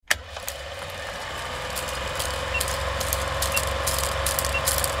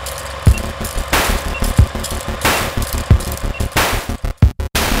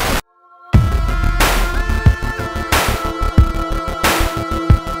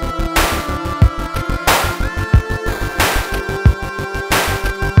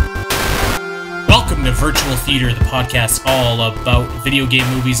to Virtual Theater, the podcast all about video game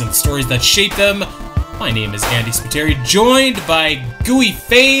movies and the stories that shape them. My name is Andy Spiteri, joined by Gooey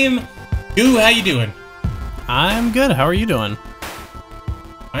Fame. Goo, how you doing? I'm good. How are you doing?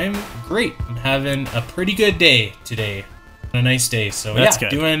 I'm great. I'm having a pretty good day today. A nice day. So That's yeah,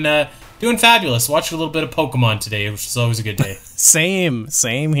 good. doing fabulous. Watched a little bit of Pokemon today, which is always a good day. Same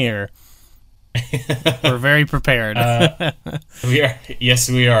here. We're very prepared.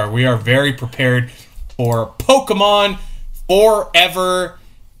 We are. We are very prepared for Pokemon Forever,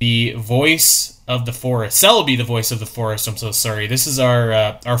 the voice of the forest. Celebi, the voice of the forest. I'm so sorry. This is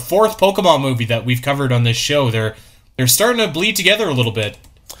our fourth Pokemon movie that we've covered on this show. They're starting to bleed together a little bit.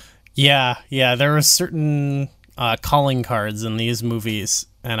 Yeah. There were certain calling cards in these movies,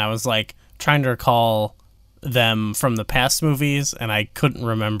 and I was like trying to recall them from the past movies, and I couldn't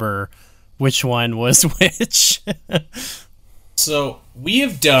remember which one was which. So we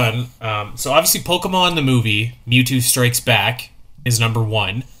have done, so obviously Pokemon the movie, Mewtwo Strikes Back, is number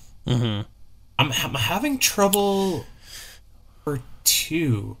one. Mm-hmm. I'm having trouble for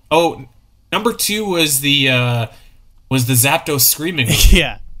two. Oh, number two was the Zapdos screaming movie.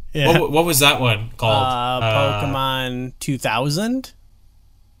 Yeah. What was that one called? Pokemon 2000?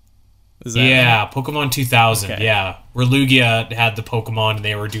 Yeah, right? Pokemon 2000, okay. Yeah. Where Lugia had the Pokemon and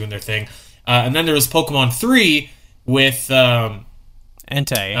they were doing their thing. And then there was Pokemon 3 with Entei.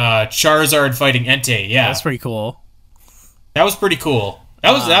 Charizard fighting Entei, yeah. That's pretty cool. That was pretty cool.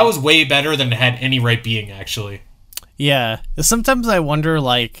 That was way better than it had any right being, actually. Yeah. Sometimes I wonder,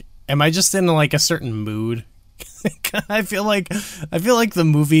 like, am I just in, like, a certain mood? I feel like the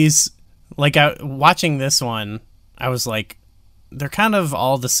movies, like, watching this one, I was like, they're kind of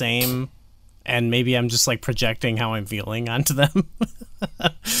all the same, and maybe I'm just like projecting how I'm feeling onto them.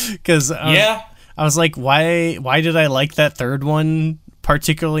 Because I was like, why did I like that third one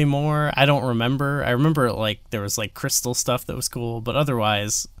particularly more? I don't remember. I remember like there was like crystal stuff that was cool, but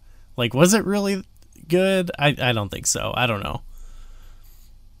otherwise, like, was it really good? I don't think so. I don't know.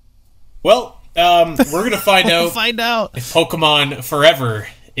 Well, we're gonna find out. Find out if Pokemon Forever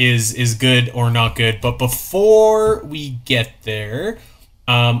is good or not good. But before we get there,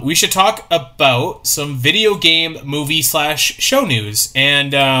 we should talk about some video game movie / show news.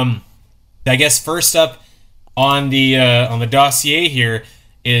 And I guess first up on the dossier here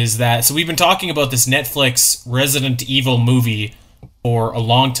is that, so we've been talking about this Netflix Resident Evil movie for a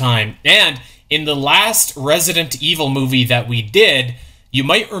long time. And in the last Resident Evil movie that we did, you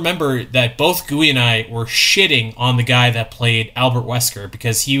might remember that both Gooey and I were shitting on the guy that played Albert Wesker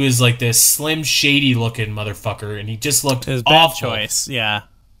because he was like this slim, shady-looking motherfucker, and he just looked awful. Bad choice, yeah.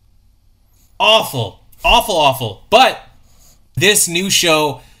 Awful. But this new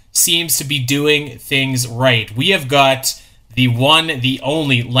show seems to be doing things right. We have got the one, the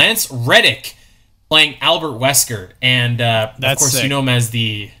only, Lance Reddick playing Albert Wesker, and of course sick. You know him as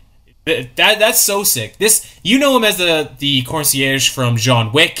the... That's so sick. You know him as the concierge from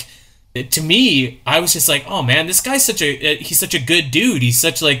John Wick. To me, I was just like, oh man, this guy's such a good dude. He's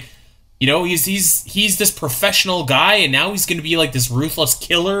such like, you know, he's this professional guy, and now he's gonna be like this ruthless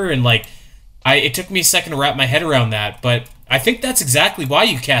killer. And like, it took me a second to wrap my head around that, but I think that's exactly why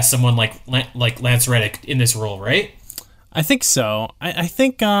you cast someone like Lance Reddick in this role, right? I think so. I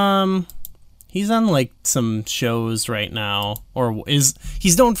think he's on like some shows right now, or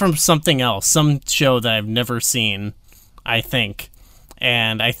he's known from something else, some show that I've never seen, I think,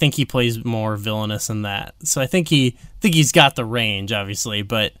 and I think he plays more villainous in that. So I think he's got the range, obviously,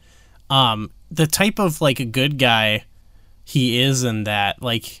 but the type of like a good guy he is in that,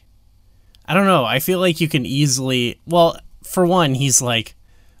 like, I don't know. I feel like you can easily, well, for one, he's like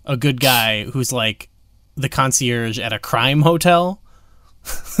a good guy who's like the concierge at a crime hotel.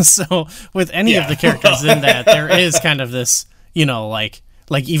 So with any of the characters in that, there is kind of this, you know, like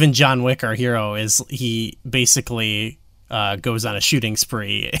even John Wick, our hero, he basically goes on a shooting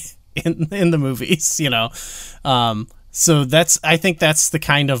spree in the movies, you know. So I think that's the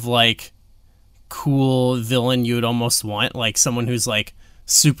kind of like cool villain you would almost want, like someone who's like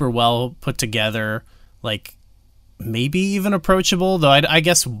super well put together, like maybe even approachable, though I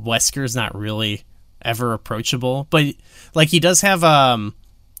guess Wesker's not really ever approachable, but like he does have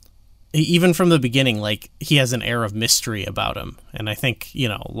even from the beginning, like he has an air of mystery about him, and I think, you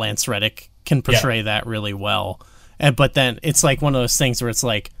know, Lance Reddick can portray that really well. But then it's like one of those things where it's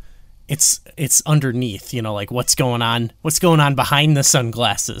like it's underneath, you know, like what's going on behind the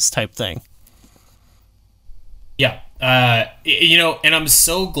sunglasses type thing. Yeah. You know, and I'm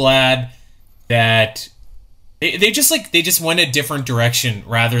so glad that they just went a different direction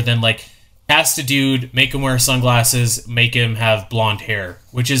rather than like cast a dude, make him wear sunglasses, make him have blonde hair,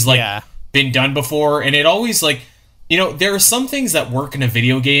 which is like been done before, and it always, like, you know, there are some things that work in a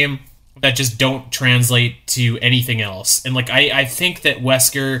video game that just don't translate to anything else. And, like, I think that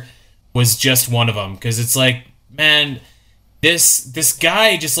Wesker was just one of them, because it's like, man, this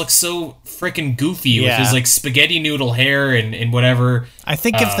guy just looks so freaking goofy with his, like, spaghetti noodle hair and whatever. I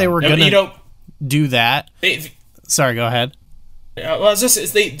think if they were gonna do that... Sorry, go ahead. Well, it's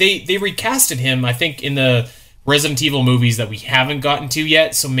just they recasted him, I think, in the Resident Evil movies that we haven't gotten to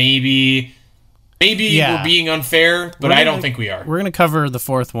yet, so maybe we're being unfair, but I don't think we are. We're going to cover the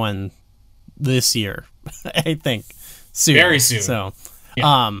fourth one this year, I think. Soon. Very soon. So,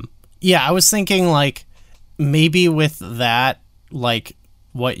 I was thinking, like, maybe with that, like,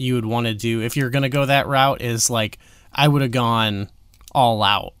 what you would want to do, if you're going to go that route, is, like, I would have gone all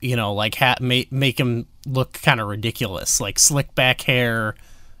out, you know, like, make him look kind of ridiculous, like, slick back hair,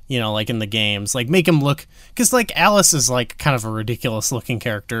 you know, like in the games, like, make him look, because, like, Alice is, like, kind of a ridiculous looking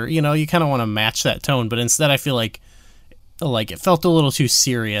character, you know, you kind of want to match that tone, but instead I feel like it felt a little too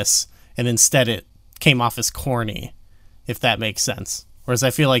serious, and instead it came off as corny, if that makes sense. Whereas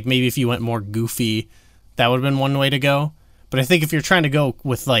I feel like maybe if you went more goofy, that would have been one way to go. But I think if you're trying to go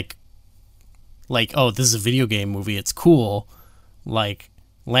with like, oh, this is a video game movie, it's cool, like,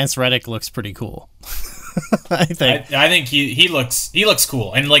 Lance Reddick looks pretty cool. I think he looks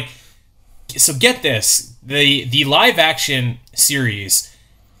cool. And, like, so get this, the live action series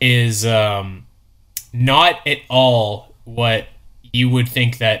is not at all what you would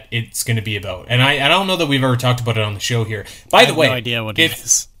think that it's going to be about. And I don't know that we've ever talked about it on the show here. By the way, no idea what it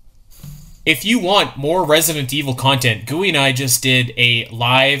is. If you want more Resident Evil content, Gooey and I just did a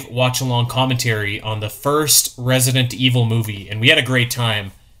live watch-along commentary on the first Resident Evil movie, and we had a great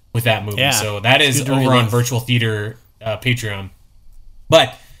time with that movie. Yeah, so that is over on Virtual Theater Patreon.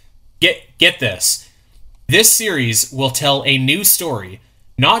 But get this. This series will tell a new story,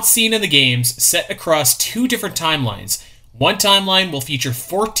 not seen in the games, set across two different timelines. One timeline will feature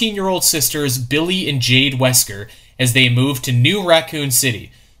 14-year-old sisters Billy and Jade Wesker as they move to New Raccoon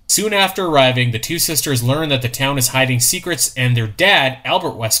City. Soon after arriving, the two sisters learn that the town is hiding secrets, and their dad,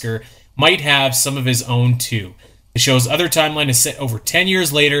 Albert Wesker, might have some of his own too. The show's other timeline is set over 10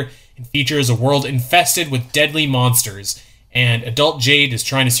 years later and features a world infested with deadly monsters, and adult Jade is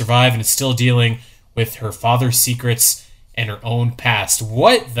trying to survive and is still dealing with her father's secrets and her own past.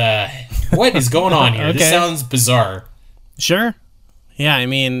 What is going on here? Okay. This sounds bizarre. Sure. Yeah, I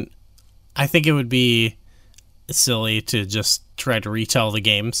mean, I think it would be silly to just try to retell the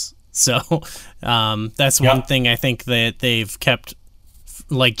games. So that's one thing I think that they've kept,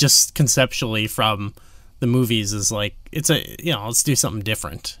 like, just conceptually from the movies is, like, let's do something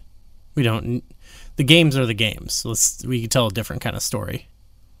different. The games are the games. We can tell a different kind of story.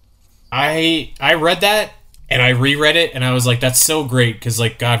 I read that and I reread it and I was like, that's so great, because,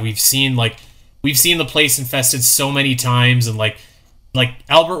 like, God, we've seen the place infested so many times, and like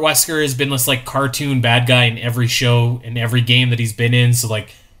Albert Wesker has been this, like, cartoon bad guy in every show and every game that he's been in. So,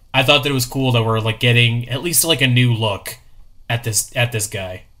 like, I thought that it was cool that we're, like, getting at least, like, a new look at this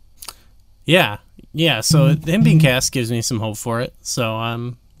guy. Yeah. So him being cast gives me some hope for it.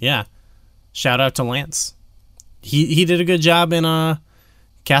 So shout out to Lance. He did a good job in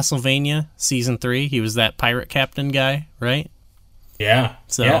Castlevania Season 3. He was that pirate captain guy, right? Yeah.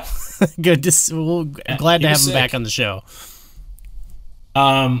 So good. Glad to have him back on the show.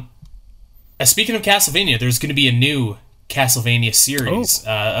 Speaking of Castlevania, there's going to be a new Castlevania series.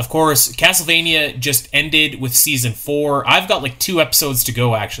 Of course, Castlevania just ended with Season 4. I've got, like, 2 episodes to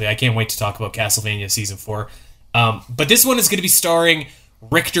go, actually. I can't wait to talk about Castlevania Season 4. But this one is going to be starring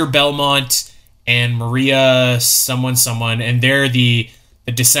Richter Belmont and Maria someone, and they're the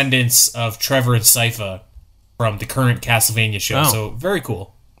descendants of Trevor and Sypha from the current Castlevania show. So, very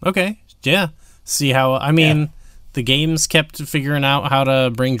cool. Okay, yeah. See how, the games kept figuring out how to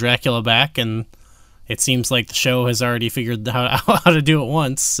bring Dracula back, and it seems like the show has already figured out how to do it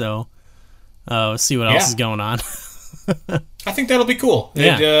once, so see what else is going on. I think that'll be cool.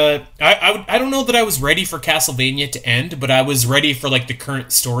 Yeah. I don't know that I was ready for Castlevania to end, but I was ready for, like, the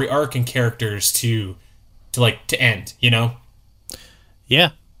current story arc and characters to end, you know? Yeah.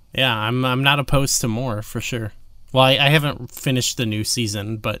 I'm not opposed to more, for sure. Well, I haven't finished the new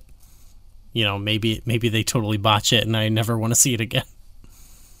season, but, you know, maybe they totally botch it and I never want to see it again.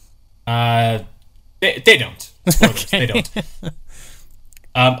 They don't. Spoilers, okay. They don't.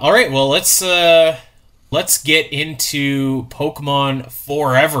 All right, well, let's get into Pokemon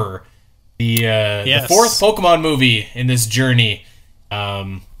Forever, the fourth Pokemon movie in this journey.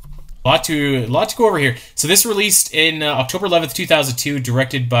 Lot to go over here. So this released in October 11th, 2002,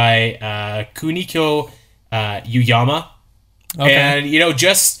 directed by Kuniko Yuyama. Okay. And, you know,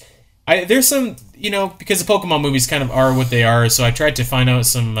 there's some, because the Pokemon movies kind of are what they are, so I tried to find out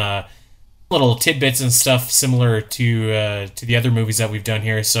some little tidbits and stuff similar to the other movies that we've done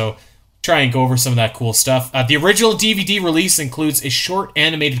here. So try and go over some of that cool stuff. The original DVD release includes a short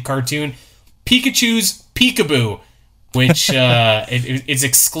animated cartoon, Pikachu's Peekaboo, which it's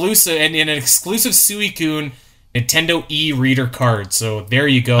exclusive and in an exclusive Suicune Nintendo e-reader card. So there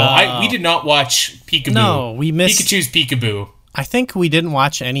you go. We did not watch Peekaboo. No, we missed Pikachu's Peekaboo. I think we didn't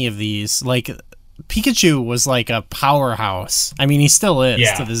watch any of these. Like, Pikachu was like a powerhouse. I mean, he still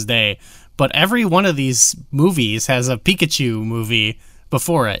is to this day. But every one of these movies has a Pikachu movie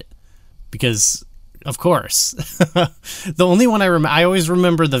before it. Because, of course. The only one I always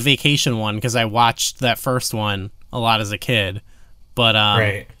remember the Vacation one, because I watched that first one a lot as a kid. But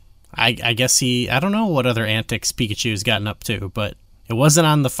right. I guess I don't know what other antics Pikachu's gotten up to, but it wasn't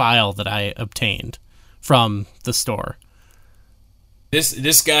on the file that I obtained from the store.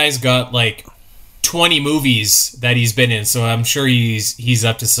 This guy's got like 20 movies that he's been in, so I'm sure he's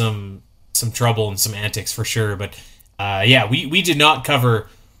up to some trouble and some antics for sure. But we did not cover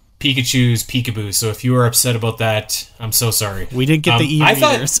Pikachu's Peekaboo, so if you were upset about that, I'm so sorry. We didn't get the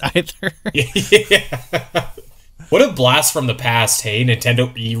e-readers either. Yeah. What a blast from the past, hey,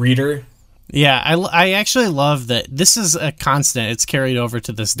 Nintendo e-reader. Yeah, I actually love that this is a constant. It's carried over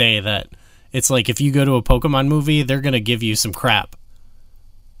to this day that it's like if you go to a Pokemon movie, they're going to give you some crap.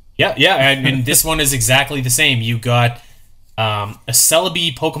 Yeah, and this one is exactly the same. You got a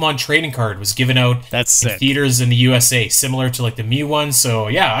Celebi Pokemon trading card was given out in theaters in the USA, similar to like the Mew one. So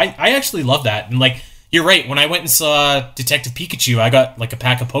yeah, I actually love that. And like, you're right, when I went and saw Detective Pikachu, I got like a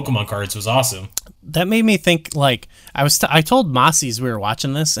pack of Pokemon cards. It was awesome. That made me think, like, I told Mossies we were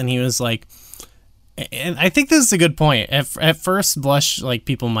watching this, and he was like, and I think this is a good point. At first blush, like,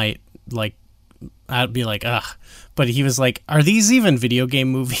 people might, like, I'd be like, ugh. But he was like, are these even video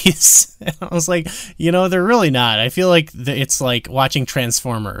game movies? And I was like, they're really not. I feel like it's like watching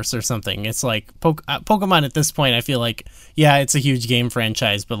Transformers or something. It's like Pokemon at this point, I feel like, yeah, it's a huge game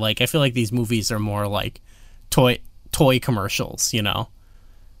franchise, but like I feel like these movies are more like toy commercials,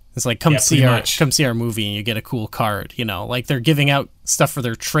 It's like come see our movie and you get a cool card, like they're giving out stuff for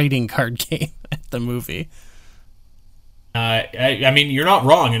their trading card game at the movie. I mean, you're not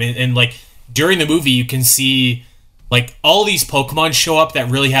wrong, and like during the movie you can see like all these Pokemon show up that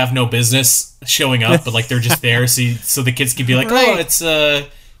really have no business showing up, but like they're just there, so the kids can be like, right. Oh, it's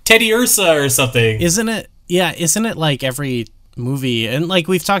Teddy Ursa or something. Isn't it? Yeah, isn't it like every movie? And like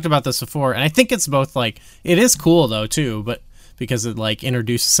we've talked about this before, and I think it's both like it is cool though too, but because it like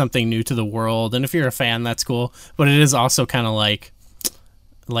introduces something new to the world, and if you're a fan, that's cool. But it is also kind of like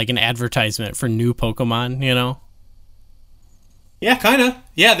an advertisement for new Pokemon, Yeah, kind of.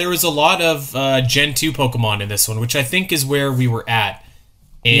 Yeah, there was a lot of Gen 2 Pokemon in this one, which I think is where we were at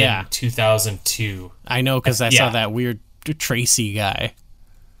in 2002. I know, because I saw that weird Tracy guy.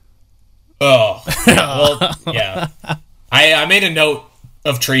 Oh, well, yeah. I made a note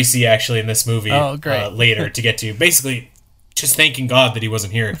of Tracy, actually, in this movie later to get to. Basically, just thanking God that he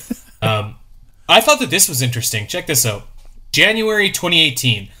wasn't here. I thought that this was interesting. Check this out. January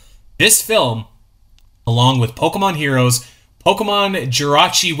 2018. This film, along with Pokemon Heroes, Pokemon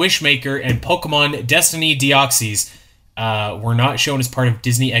Jirachi Wishmaker, and Pokemon Destiny Deoxys were not shown as part of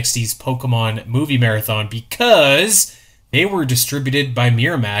Disney XD's Pokemon movie marathon because they were distributed by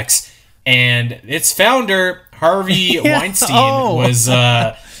Miramax, and its founder, Harvey Weinstein,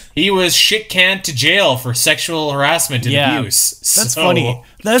 was shit-canned to jail for sexual harassment and abuse. That's funny.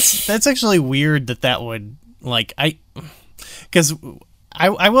 That's actually weird that would, like, because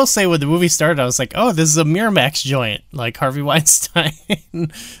I will say when the movie started, I was like, oh, this is a Miramax joint, like Harvey Weinstein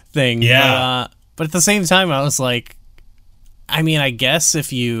thing. Yeah. But at the same time, I was like, I mean, I guess if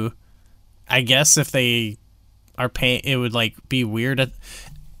they are paying, it would like be weird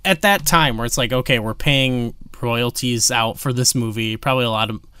at that time where it's like, okay, we're paying royalties out for this movie, probably a lot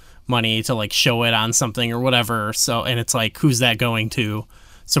of money to like show it on something or whatever. So, and it's like, who's that going to?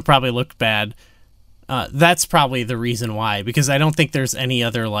 So probably looked bad. That's probably the reason why, because I don't think there's any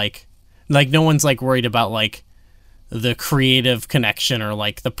other like no one's like worried about like the creative connection or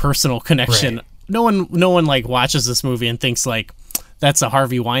like the personal connection. Right. No one like watches this movie and thinks like that's a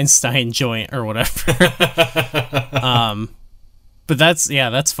Harvey Weinstein joint or whatever. But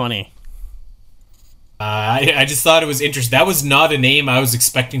that's funny. I just thought it was interesting. That was not a name I was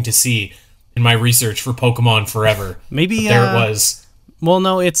expecting to see in my research for Pokemon Forever. Maybe but there it was. Well,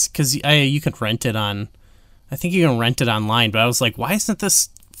 no, it's because you can rent it on. I think you can rent it online, but I was like, why isn't this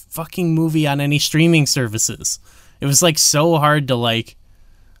fucking movie on any streaming services? It was like so hard to like.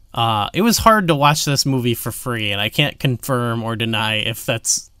 It was hard to watch this movie for free, and I can't confirm or deny if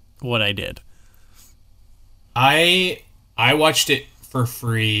that's what I did. I watched it for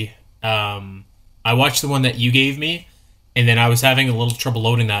free. I watched the one that you gave me, and then I was having a little trouble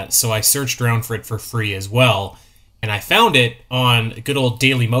loading that, so I searched around for it for free as well, and I found it on good old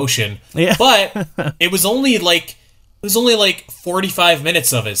Daily Motion. Yeah. But it was only like 45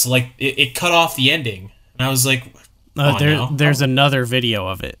 minutes of it, so like it cut off the ending, and I was like, there's another video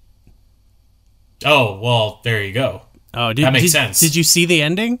of it. Oh well, there you go. Oh, that makes sense. Did you see the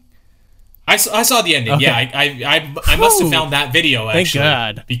ending? I saw the ending. Okay. Yeah, I must have found that video actually.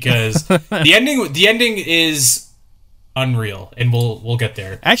 Thank God. Because the ending is unreal, and we'll get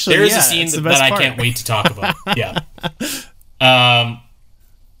there. Actually, there's a scene that I can't wait to talk about. Yeah.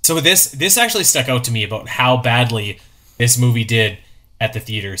 So this actually stuck out to me about how badly this movie did at the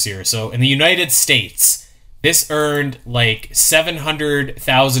theaters here. So in the United States, this earned like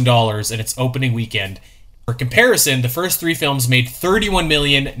 $700,000 in its opening weekend. For comparison, the first three films made $31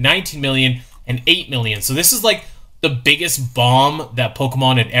 million, $19 million, and $8 million. So this is like the biggest bomb that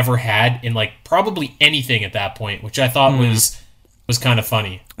Pokemon had ever had in like probably anything at that point, which I thought was kind of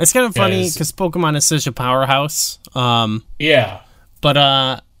funny. It's kind of funny because Pokemon is such a powerhouse. Yeah. But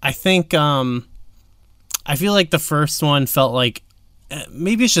I think I feel like the first one felt like,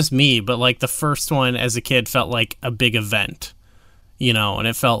 maybe it's just me, but like the first one as a kid felt like a big event, and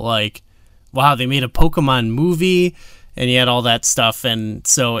it felt like, wow, they made a Pokemon movie, and you had all that stuff, and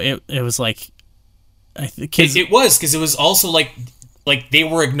so it was like, it was because it was also like they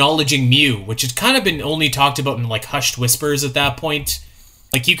were acknowledging Mew, which had kind of been only talked about in like hushed whispers at that point.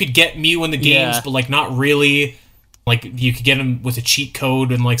 Like you could get Mew in the games, but like not really. Like you could get him with a cheat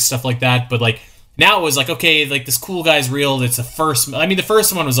code and like stuff like that, but like now it was like, okay, like this cool guy's real. It's the first. I mean, the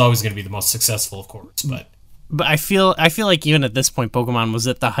first one was always going to be the most successful, of course, but I feel like even at this point, Pokemon was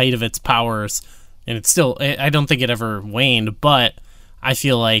at the height of its powers, and it's still. I don't think it ever waned, but I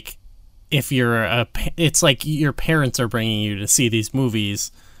feel like if you're it's like your parents are bringing you to see these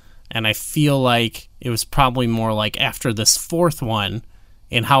movies, and I feel like it was probably more like after this fourth one,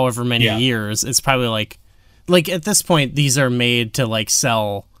 in however many years, it's probably like at this point these are made to like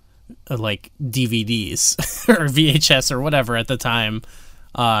sell like DVDs or VHS or whatever at the time.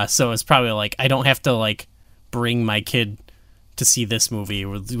 So it's probably like I don't have to like bring my kid to see this movie.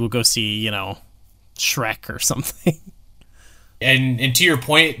 We'll go see, Shrek or something. And to your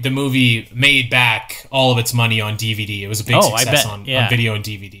point, the movie made back all of its money on DVD. It was a big success on video and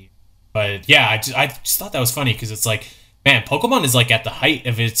DVD. But yeah, I just thought that was funny because it's like, man, Pokemon is like at the height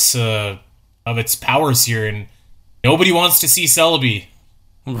of its powers here, and nobody wants to see Celebi,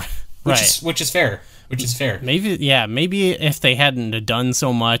 which is fair. Which is fair. Maybe if they hadn't have done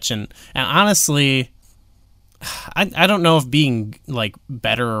so much, and honestly, I don't know if being like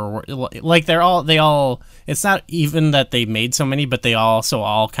better or like they all. It's not even that they made so many, but they also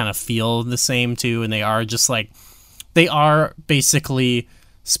all kind of feel the same too, and they are just like they are basically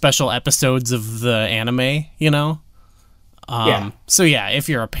special episodes of the anime, So yeah, if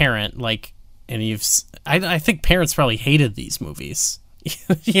you're a parent, like, and I think parents probably hated these movies,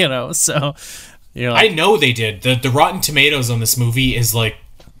 So you're like, I know they did. The Rotten Tomatoes on this movie is like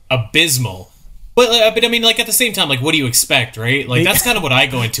abysmal. But I mean, like at the same time, like what do you expect, right? Like that's kind of what I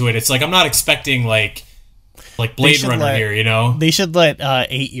go into it. It's like I'm not expecting like Blade Runner here, They should let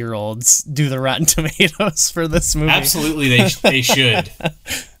 8-year-olds do the Rotten Tomatoes for this movie. Absolutely, they should.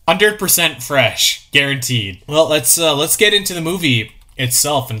 100% fresh, guaranteed. Well, let's get into the movie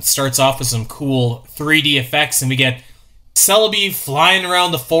itself, and it starts off with some cool 3D effects, and we get Celebi flying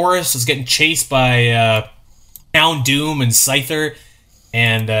around the forest, is getting chased by Houndoom and Scyther,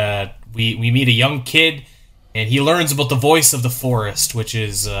 and we meet a young kid, and he learns about the voice of the forest, which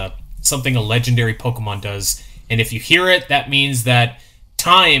is something a legendary Pokemon does. And if you hear it, that means that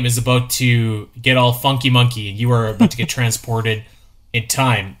time is about to get all funky monkey, and you are about to get transported in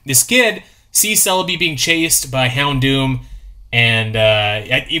time. This kid sees Celebi being chased by Houndoom, and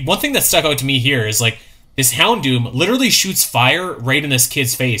one thing that stuck out to me here is like this Houndoom literally shoots fire right in this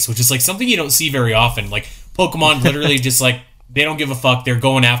kid's face, which is like something you don't see very often. Like Pokemon literally just like they don't give a fuck. They're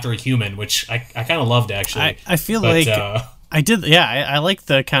going after a human, which I kind of loved actually. I feel like I did. Yeah, I like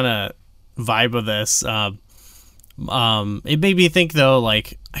the kind of vibe of this. It made me think though,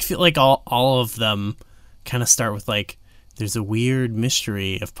 like I feel like all of them kind of start with like there's a weird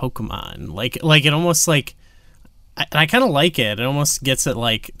mystery of Pokemon. Like it almost like I kind of like it. It almost gets it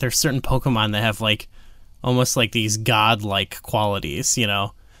like there's certain Pokemon that have like almost like these godlike qualities,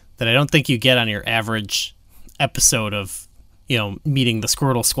 that I don't think you get on your average episode of meeting the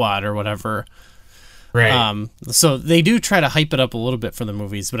Squirtle Squad or whatever. Right. So they do try to hype it up a little bit for the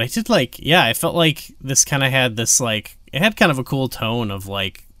movies, but I did I felt like this kind of had this like it had kind of a cool tone of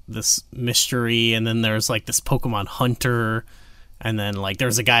like this mystery, and then there's like this Pokemon hunter, and then like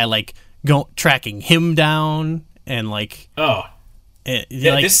there's a guy like tracking him down, and like yeah,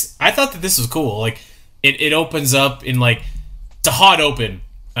 like, I thought that this was cool. Like it opens up in like it's a hot open.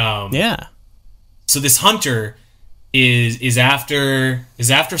 Yeah. So this hunter is after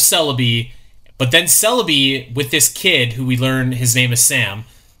Celebi, but then Celebi with this kid who we learn his name is Sam.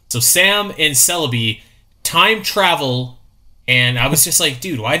 So Sam and Celebi time travel, and I was just like,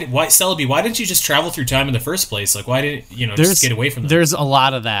 dude, why Celebi? Why didn't you just travel through time in the first place? Like, why didn't just get away from them? There's a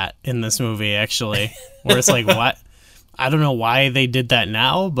lot of that in this movie, actually, where it's like, what? I don't know why they did that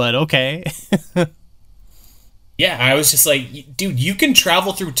now, but okay. Yeah, I was just like, dude, you can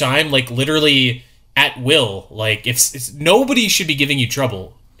travel through time like literally at will. Like, if nobody should be giving you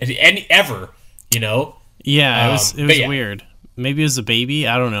trouble, and ever, you know. Yeah, it was weird. Maybe it was a baby.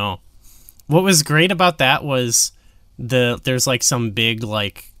 I don't know. What was great about that was there's like some big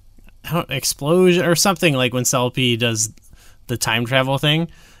like explosion or something, like when Celebi does the time travel thing,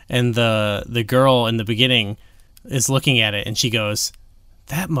 and the girl in the beginning is looking at it and she goes,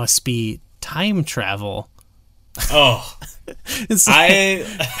 "That must be time travel." Oh, it's like,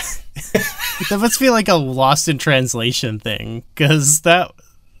 that must be like a lost in translation thing, because that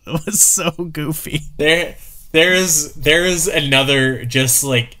was so goofy. There is another just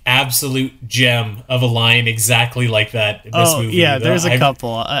like absolute gem of a line exactly like that in this movie. Yeah, there's a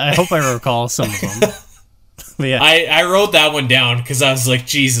couple. I hope I recall some of them. But yeah, I wrote that one down because I was like,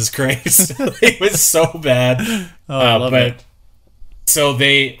 Jesus Christ, it was so bad. I love it. So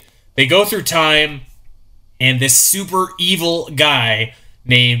they go through time, and this super evil guy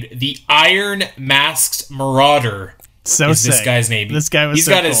named the Iron Masked Marauder is this guy's name. This guy was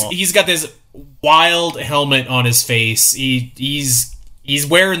cool. He's got this wild helmet on his face. He's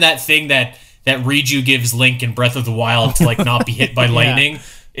wearing that thing that Riju gives Link in Breath of the Wild to like not be hit by lightning.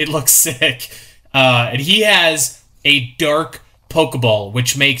 It looks sick. And he has a dark Pokeball,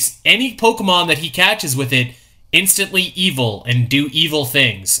 which makes any Pokemon that he catches with it instantly evil and do evil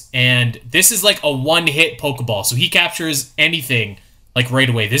things. And this is like a one-hit Pokeball, so he captures anything like right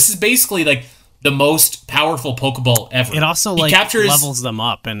away. This is basically like the most powerful Pokeball ever. It also like levels them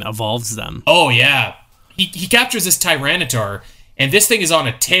up and evolves them. Oh yeah, he captures this Tyranitar, and this thing is on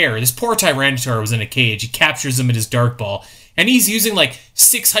a tear. This poor Tyranitar was in a cage. He captures him in his Dark Ball, and he's using like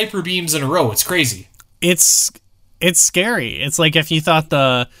 6 Hyper Beams in a row. It's crazy. It's scary. It's like if you thought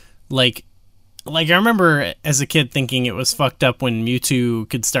like I remember as a kid thinking it was fucked up when Mewtwo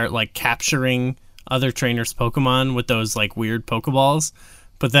could start like capturing other trainers' Pokemon with those like weird Pokeballs.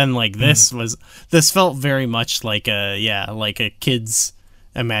 But then like this felt very much like a kid's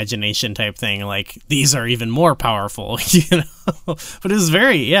imagination type thing. Like, these are even more powerful, you know? But it was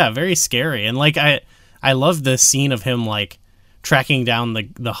very scary. And like I love the scene of him like tracking down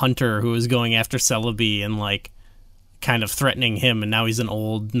the hunter who was going after Celebi and like kind of threatening him, and now he's an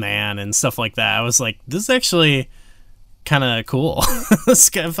old man and stuff like that. I was like, this is actually kind of cool. This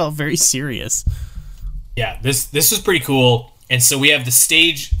guy felt very serious. Yeah, this was pretty cool. And so we have the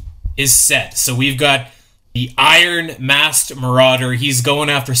stage is set. So we've got the Iron Masked Marauder. He's going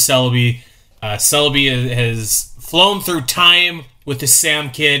after Celebi. Celebi has flown through time with the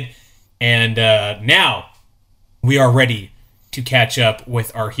Sam kid. And now we are ready to catch up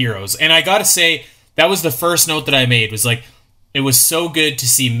with our heroes. And I gotta say, that was the first note that I made. Was like, it was so good to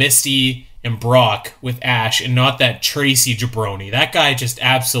see Misty and Brock with Ash and not that Tracy jabroni. That guy just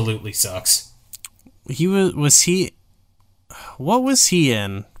absolutely sucks. What was he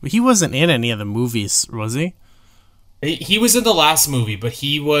in? He wasn't in any of the movies, was he? He was in the last movie, but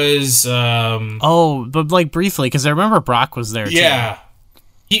he was... but like briefly, because I remember Brock was there too. Yeah.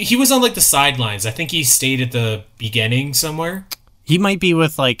 He was on like the sidelines. I think he stayed at the beginning somewhere. He might be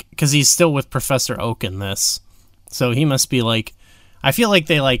with like... Because he's still with Professor Oak in this. So he must be like... I feel like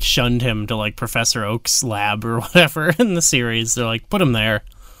they like shunned him to like Professor Oak's lab or whatever in the series. They're like, put him there.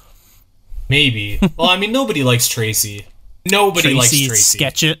 Maybe. Well, I mean, nobody likes Tracy. Nobody likes Tracy.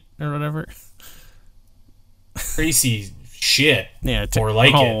 Sketch it or whatever. Tracy shit. Yeah. Or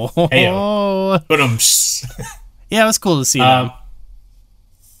like it. Hey, but yeah, it was cool to see them.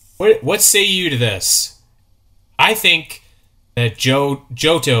 What say you to this? I think that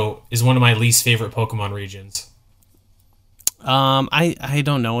Johto is one of my least favorite Pokemon regions. I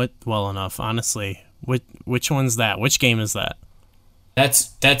don't know it well enough, honestly. Which one's that? Which game is that?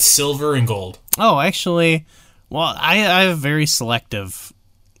 That's Silver and Gold. Oh, actually, well, I have very selective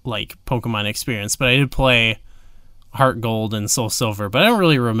like Pokemon experience, but I did play Heart Gold and Soul Silver, but I don't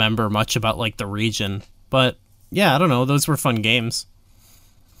really remember much about like the region. But yeah, I don't know. Those were fun games.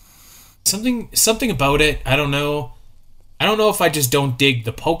 Something about it. I don't know. I don't know if I just don't dig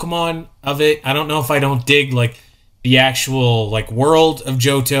the Pokemon of it. I don't know if I don't dig like the actual like world of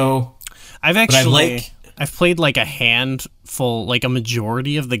Johto. I've played like a handful, like a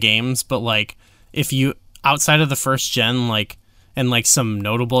majority of the games, but like if you outside of the first gen, like and like some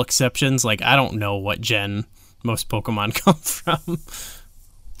notable exceptions, like I don't know what gen most Pokemon come from.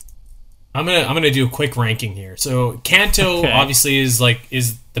 I'm gonna do a quick ranking here. So Kanto obviously is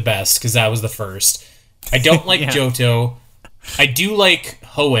the best because that was the first. I don't like Johto. I do like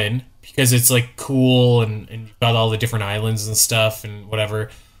Hoenn because it's like cool and you've got all the different islands and stuff and whatever.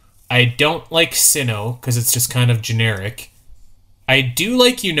 I don't like Sinnoh because it's just kind of generic. I do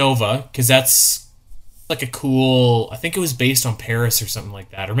like Unova because that's like a cool. I think it was based on Paris or something like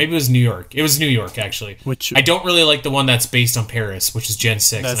that, or maybe it was New York. It was New York actually. Which I don't really like the one that's based on Paris, which is Gen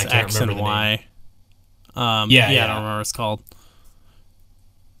 6. That's and I can't X remember and the Y. name. I don't remember what it's called.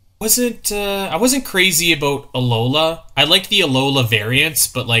 I wasn't crazy about Alola. I liked the Alola variants,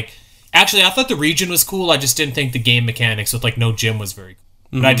 but like actually I thought the region was cool. I just didn't think the game mechanics with like no gym was very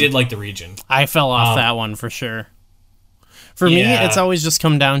cool. But I did like the region. I fell off that one for sure. For me, it's always just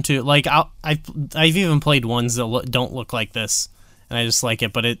come down to like I've even played ones that don't look like this, and I just like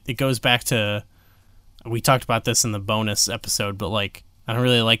it. But it goes back to we talked about this in the bonus episode, but like I don't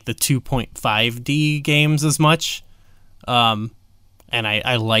really like the 2.5D games as much. And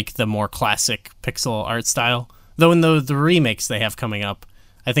I like the more classic pixel art style. Though in the remakes they have coming up,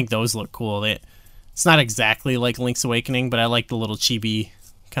 I think those look cool. It's not exactly like Link's Awakening, but I like the little chibi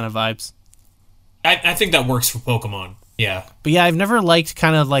kind of vibes. I think that works for Pokemon. Yeah. But yeah, I've never liked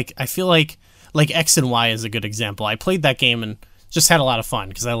kind of like, I feel like X and Y is a good example. I played that game and just had a lot of fun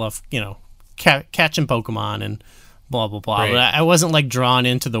because I love, catching Pokemon and blah, blah, blah. Right. But I wasn't like drawn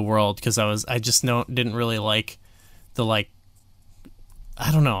into the world because I just didn't really like the like,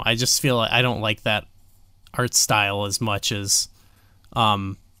 I don't know. I just feel like I don't like that art style as much as,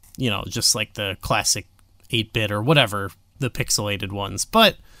 just like the classic 8-bit or whatever, the pixelated ones.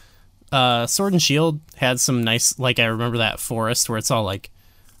 But Sword and Shield had some nice, like I remember that forest where it's all like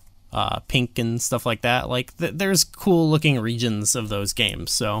pink and stuff like that. Like there's cool looking regions of those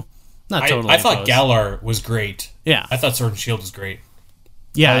games. So not totally. I thought Galar was great. Yeah, I thought Sword and Shield was great.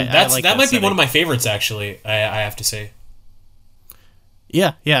 Yeah, that might be one of my favorites actually. I have to say.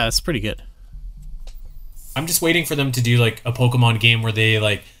 Yeah, it's pretty good. I'm just waiting for them to do like a Pokemon game where they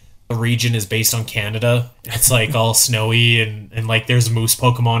like the region is based on Canada. It's like all snowy and like there's moose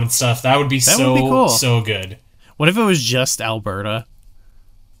Pokemon and stuff. That would be cool. So good. What if it was just Alberta?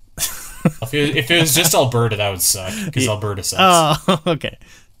 If it was just Alberta, that would suck because Alberta sucks. Oh, okay.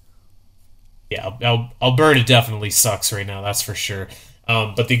 Yeah, Alberta definitely sucks right now. That's for sure.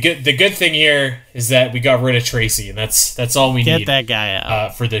 But the good thing here is that we got rid of Tracy, and that's all we need. Get that guy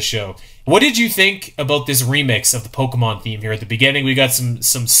out for this show. What did you think about this remix of the Pokemon theme here at the beginning? We got some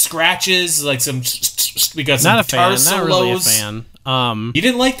scratches, like we got some guitar solos. Not really a fan. You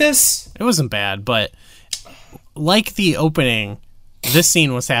didn't like this? It wasn't bad, but like the opening, this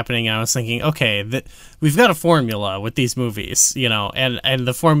scene was happening, and I was thinking, okay, we've got a formula with these movies, and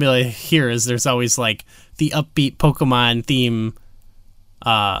the formula here is there's always like the upbeat Pokemon theme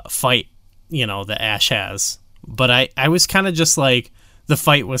fight, that Ash has. But I was kind of just like, the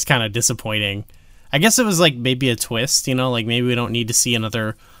fight was kind of disappointing. I guess it was like maybe a twist, like maybe we don't need to see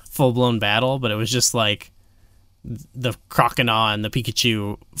another full-blown battle, but it was just like the Croconaw and the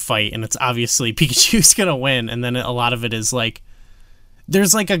Pikachu fight, and it's obviously Pikachu's gonna win, and then a lot of it is like,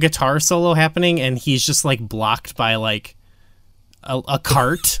 there's like a guitar solo happening, and he's just like blocked by like a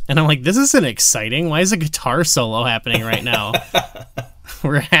cart, and I'm like, this isn't exciting. Why is a guitar solo happening right now?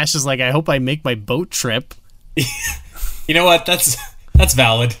 Where Ash is like, I hope I make my boat trip. You know what? That's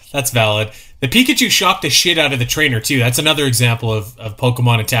valid. That's valid. The Pikachu shocked the shit out of the trainer, too. That's another example of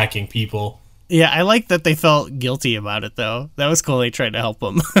Pokemon attacking people. Yeah, I like that they felt guilty about it, though. That was cool. They tried to help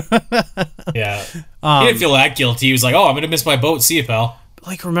him. Yeah. He didn't feel that guilty. He was like, oh, I'm going to miss my boat. See you, pal.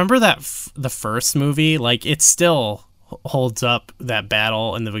 Like, remember that the first movie? Like, it still holds up, that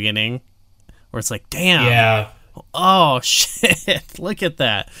battle in the beginning, where it's like, damn. Yeah. Oh, shit. Look at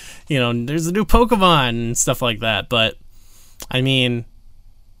that. There's a new Pokemon and stuff like that. But, I mean,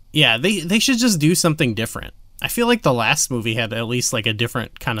 yeah, they should just do something different. I feel like the last movie had at least like a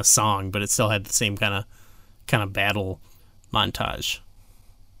different kind of song, but it still had the same kind of battle montage.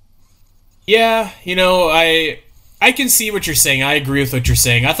 Yeah, I can see what you're saying. I agree with what you're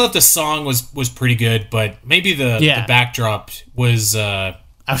saying. I thought the song was pretty good, but maybe the backdrop was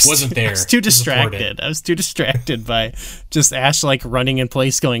I wasn't there. I was too to support it. distracted. I was too distracted by just Ash like running in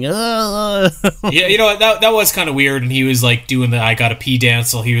place, going. Yeah, you know what? That was kind of weird, and he was like doing the "I gotta pee"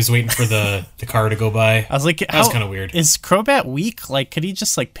 dance while he was waiting for the car to go by. I was like, that was kind of weird. Is Crobat weak? Like, could he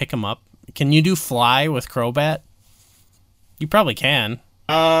just like pick him up? Can you do fly with Crobat? You probably can.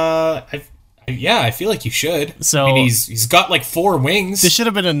 Yeah, I feel like you should. So I mean, he's got like 4 wings. This should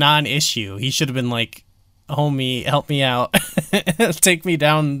have been a non-issue. He should have been like, "Homie, help me out, take me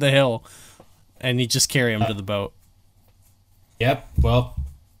down the hill," and you just carry him to the boat. Yep. Well,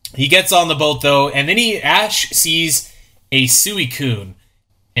 he gets on the boat though, and then Ash sees a Suicune,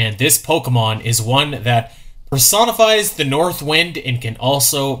 and this Pokemon is one that personifies the North Wind and can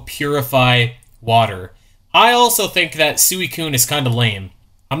also purify water. I also think that Suicune is kind of lame.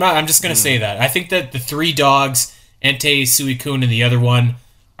 I'm just gonna say that. I think that the 3 dogs, Entei, Suicune, and the other one,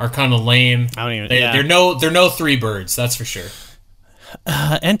 are kind of lame. They're no 3 birds, that's for sure.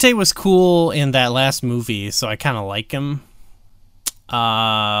 Entei was cool in that last movie, so I kind of like him.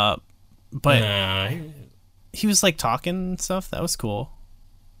 But he was like talking and stuff. That was cool.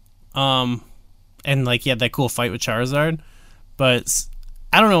 And like he had that cool fight with Charizard. But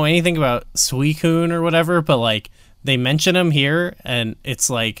I don't know anything about Suicune or whatever. But like they mention him here, and it's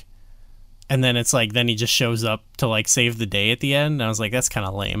like, and then it's like then he just shows up to like save the day at the end. And I was like, that's kind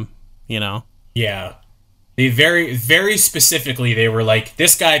of lame, you know? Yeah. They very, very specifically, they were like,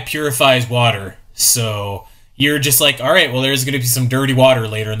 this guy purifies water. So you're just like, all right, well, there's going to be some dirty water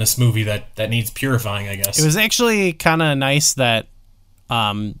later in this movie that needs purifying, I guess. It was actually kind of nice that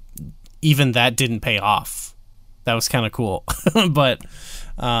even that didn't pay off. That was kind of cool. But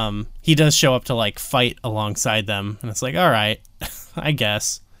he does show up to like fight alongside them, and it's like, all right, I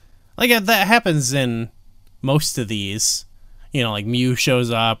guess. Like that happens in most of these, you know, like Mew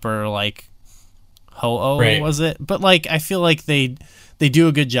shows up or like Ho-Oh, right. Was it? But like I feel like they do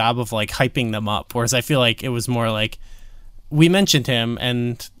a good job of like hyping them up, whereas I feel like it was more like we mentioned him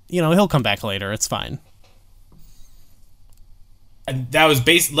and you know he'll come back later, it's fine. And that was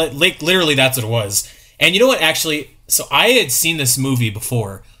literally that's what it was. And you know what, actually, so I had seen this movie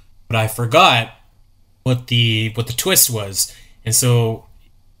before, but I forgot what the twist was. And so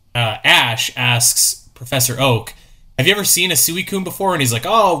Ash asks Professor Oak, have you ever seen a Suicune before? And he's like,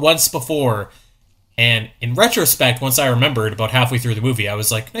 oh, once before. And in retrospect, once I remembered about halfway through the movie, I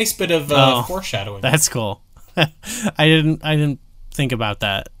was like, nice bit of foreshadowing. That's cool. I didn't think about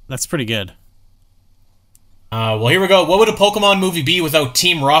that. That's pretty good. Well, here we go. What would a Pokemon movie be without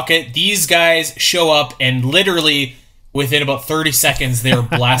Team Rocket? These guys show up, and literally within about 30 seconds, they're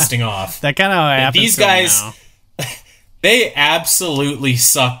blasting off. That kind of happens. These guys, they absolutely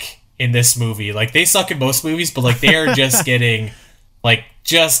suck in this movie. Like, they suck in most movies, but like they are just getting like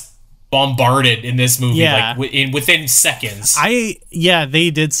just bombarded in this movie, like within seconds.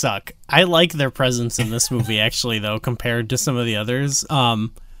 They did suck. I like their presence in this movie actually, though, compared to some of the others.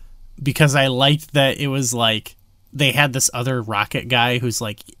 Because I liked that it was like they had this other Rocket guy who's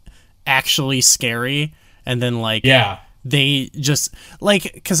like actually scary, and then like they just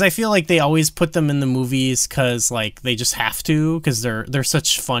like, because I feel like they always put them in the movies because like they just have to, because they're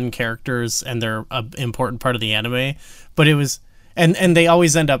such fun characters and they're an important part of the anime. But it was. And they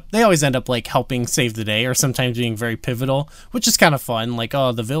always end up like helping save the day, or sometimes being very pivotal, which is kind of fun. Like,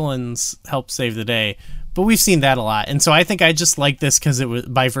 oh, the villains help save the day, but we've seen that a lot. And so I think I just like this because it was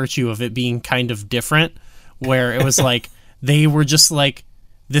by virtue of it being kind of different, where it was like they were just like,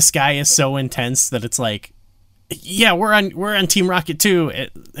 this guy is so intense that it's like, yeah, we're on Team Rocket too,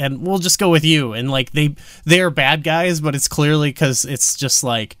 and we'll just go with you. And like they are bad guys, but it's clearly because it's just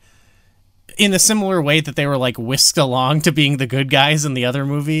like, in a similar way that they were like whisked along to being the good guys in the other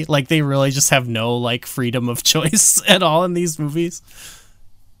movie. Like they really just have no like freedom of choice at all in these movies.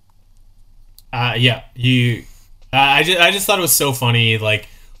 I just thought it was so funny. Like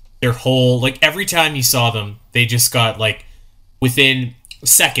their whole, like every time you saw them, they just got like within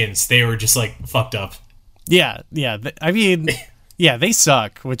seconds, they were just like fucked up. Yeah. I mean, yeah, they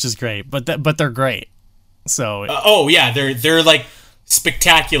suck, which is great, but they're great. So, they're like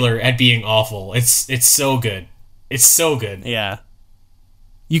spectacular at being awful. It's so good. It's so good. Yeah.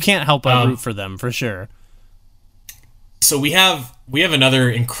 You can't help but root for them, for sure. So we have another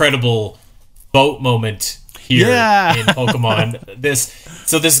incredible boat moment here in Pokemon.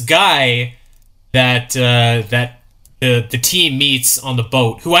 This guy that the team meets on the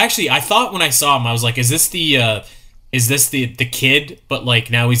boat, who actually I thought when I saw him, I was like, is this the kid, but like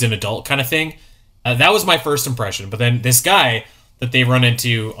now he's an adult kind of thing? That was my first impression. But then this guy that they run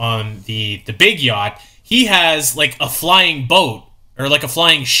into on the big yacht, he has like a flying boat, or like a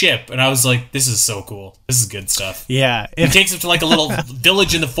flying ship, and I was like, this is so cool. This is good stuff. Yeah. He takes him to like a little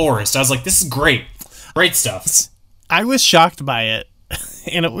village in the forest. I was like, this is great. Great stuff. I was shocked by it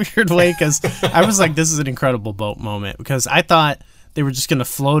in a weird way because I was like, this is an incredible boat moment, because I thought they were just going to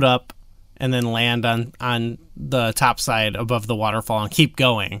float up and then land on the top side above the waterfall and keep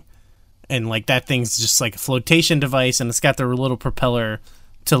going. And like that thing's just like a flotation device, and it's got the little propeller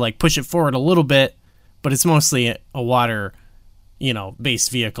to like push it forward a little bit, but it's mostly a water, based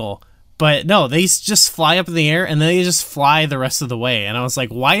vehicle. But no, they just fly up in the air and they just fly the rest of the way. And I was like,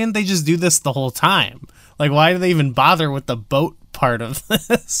 why didn't they just do this the whole time? Like, why do they even bother with the boat part of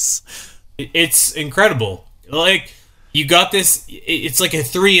this? It's incredible. Like, you got this, it's like a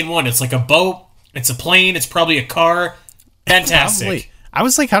 3-in-1. It's like a boat, it's a plane, it's probably a car. Fantastic. Probably. I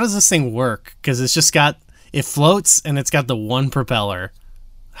was like, how does this thing work? Because it's just it floats and it's got the one propeller.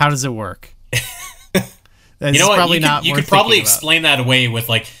 How does it work? You know what? You could probably explain that away with,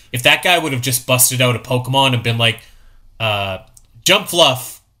 like, if that guy would have just busted out a Pokemon and been like, jump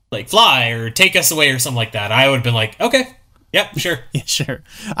fluff, like fly or take us away or something like that, I would have been like, okay, yep, sure. Yeah, sure.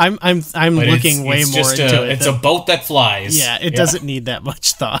 I'm looking way more into it. It's a boat that flies. Yeah, it doesn't need that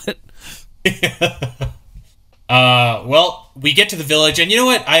much thought. Well, we get to the village, and you know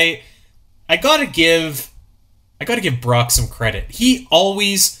what? I gotta give Brock some credit. He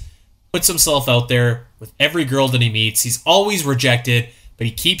always puts himself out there with every girl that he meets. He's always rejected, but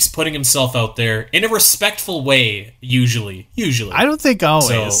he keeps putting himself out there in a respectful way. Usually. I don't think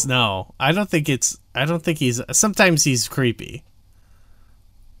always. No, I don't think he's. Sometimes he's creepy.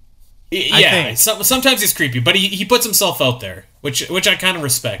 Yeah, sometimes he's creepy, but he puts himself out there, which I kind of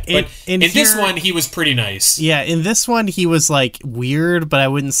respect. But in this one, he was pretty nice. Yeah, in this one, he was like weird, but I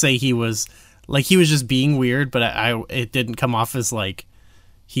wouldn't say he was like, he was just being weird. But it didn't come off as like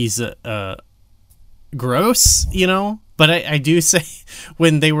he's gross, But I do say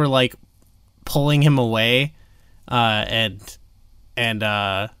when they were like pulling him away, and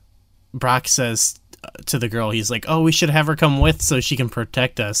Brock says to the girl, he's like, "Oh, we should have her come with so she can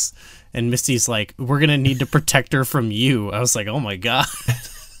protect us." And Misty's like, "We're gonna need to protect her from you." I was like, "Oh my god."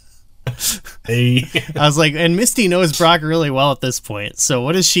 Hey. I was like, and Misty knows Brock really well at this point. So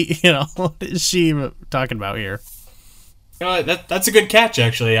what is she? What is she talking about here? That's a good catch,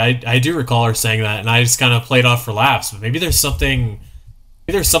 actually. I do recall her saying that, and I just kind of played off for laughs. But maybe there's something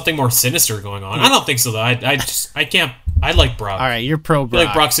more sinister going on. I don't think so though. I can't. I like Brock. All right, you're pro Brock. I feel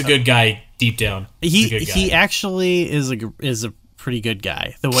like Brock's a good guy deep down. He actually is a pretty good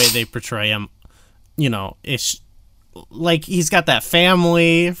guy. The way they portray him, it's like he's got that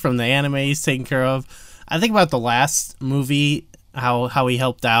family from the anime he's taken care of. I think about the last movie, how he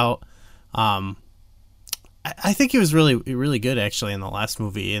helped out. I think he was really, really good actually in the last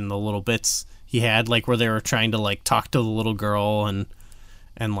movie, in the little bits he had, like where they were trying to like talk to the little girl and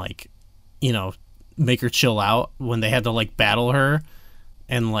like, make her chill out when they had to like battle her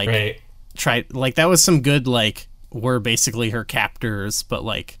and like try, like that was some good, like, we're basically her captors, but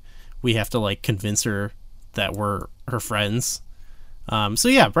like we have to like convince her that we're her friends. So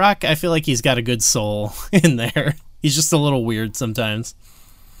yeah, Brock, I feel like he's got a good soul in there. He's just a little weird sometimes.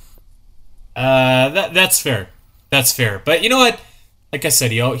 That's fair. That's fair. But you know what? Like I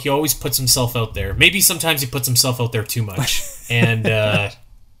said, he always puts himself out there. Maybe sometimes he puts himself out there too much. And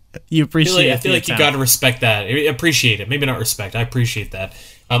you appreciate. I feel like you got to respect that. Appreciate it. Maybe not respect. I appreciate that.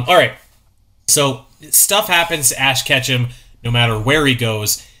 All right. So stuff happens to Ash Ketchum no matter where he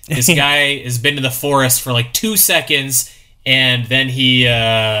goes. This guy has been in the forest for like 2 seconds, and then he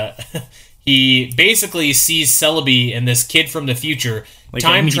basically sees Celebi and this kid from the future like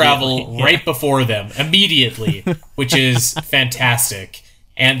time travel right before them immediately, which is fantastic.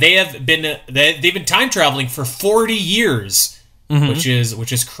 And they've been time traveling for 40 years, which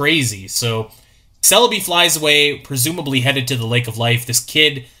is crazy. So Celebi flies away, presumably headed to the Lake of Life. This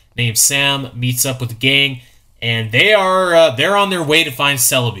kid named Sam meets up with the gang, and they're on their way to find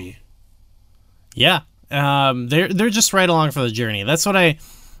Celebi. Yeah, they're just right along for the journey. That's what I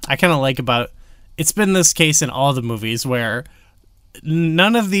kind of like about. It's been this case in all the movies where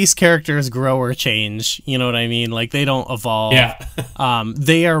none of these characters grow or change. You know what I mean? Like they don't evolve. Yeah.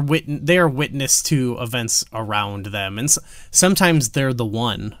 They are witness to events around them, and sometimes they're the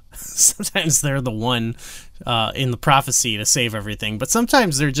one. Sometimes they're the one in the prophecy to save everything, but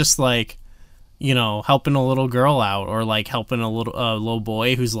sometimes they're just like, helping a little girl out, or like helping a little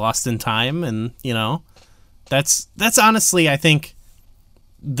boy who's lost in time, and that's honestly, I think,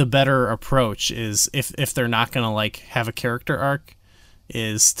 the better approach is if they're not gonna like have a character arc,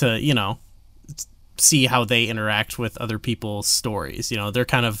 is to see how they interact with other people's stories. They're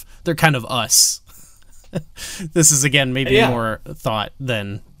kind of us. This is, again, maybe more thought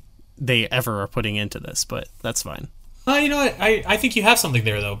than they ever are putting into this, but that's fine. You know what? I think you have something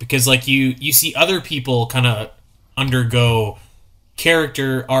there, though, because like you see other people kind of undergo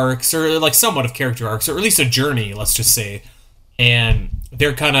character arcs, or like somewhat of character arcs, or at least a journey, let's just say, and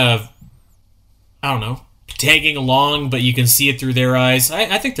they're kind of, I don't know, tagging along, but you can see it through their eyes.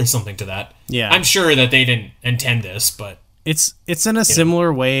 I think there's something to that. Yeah. I'm sure that they didn't intend this, but it's in a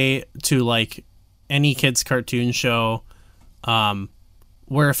similar way to like any kids cartoon show,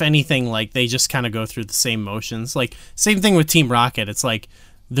 where if anything, like they just kind of go through the same motions. Like same thing with Team Rocket. It's like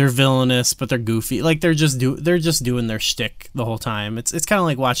they're villainous, but they're goofy. Like they're just doing their shtick the whole time. It's kind of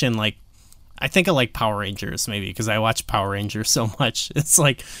like watching, like, I think of like Power Rangers maybe, because I watch Power Rangers so much. It's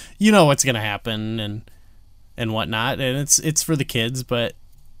like, you know what's gonna happen and whatnot, and it's for the kids, but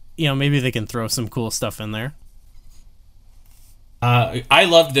you know, maybe they can throw some cool stuff in there. I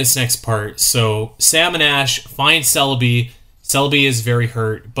loved this next part. So Sam and Ash find Celebi. Celebi is very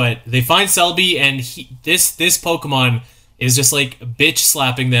hurt, but they find Celebi, and this Pokemon is just like bitch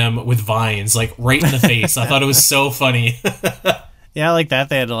slapping them with vines, like right in the face. I thought it was so funny. Yeah, I like that.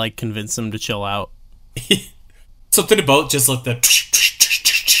 They had to like convince them to chill out. Something about just like the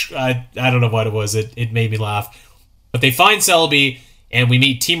I don't know what it was. It made me laugh. But they find Celebi, and we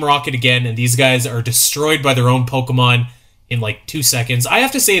meet Team Rocket again, and these guys are destroyed by their own Pokemon in like 2 seconds. I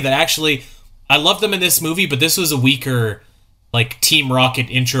have to say that actually I love them in this movie, but this was a weaker like Team Rocket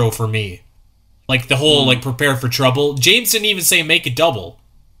intro for me. Like the whole like prepare for trouble. James didn't even say make it double.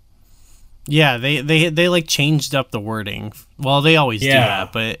 Yeah, they like changed up the wording. Well, they always do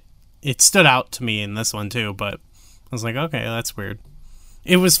that, but it stood out to me in this one too. But I was like, okay, that's weird.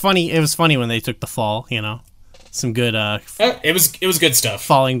 It was funny. It was funny when they took the fall. You know, some good. It was good stuff.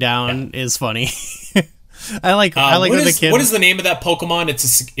 Falling down is funny. I like when the kid. What is the name of that Pokemon?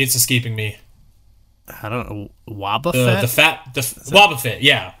 It's escaping me. I don't know. Wobbuffet? Wobbuffet.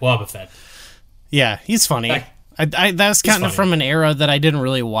 Yeah, Wobbuffet. Yeah, he's funny. That was kind of from an era that I didn't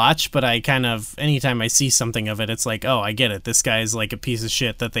really watch, but I kind of, anytime I see something of it, it's like, oh, I get it. This guy's like a piece of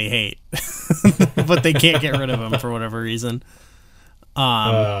shit that they hate, but they can't get rid of him for whatever reason.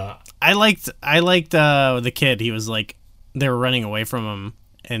 I liked the kid. He was like, they were running away from him,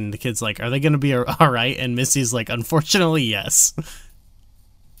 and the kid's like, are they going to be all right? And Missy's like, unfortunately, yes.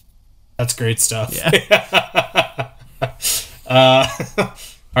 That's great stuff. Yeah.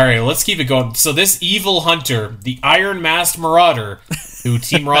 All right, let's keep it going. So this evil hunter, the Iron Masked Marauder, who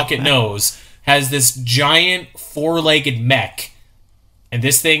Team Rocket knows, has this giant 4-legged mech. And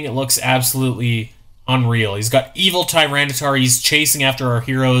this thing looks absolutely unreal. He's got evil Tyranitar. He's chasing after our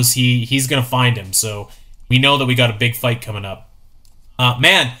heroes. He's going to find him. So we know that we got a big fight coming up.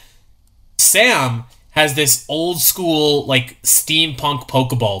 Man, Sam has this old school, like, steampunk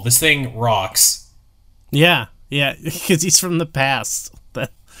Pokeball. This thing rocks. Yeah, because he's from the past.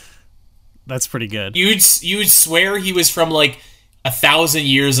 That's pretty good. You'd swear he was from like 1,000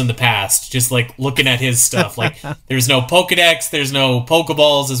 years in the past, just like looking at his stuff. Like there's no Pokedex, there's no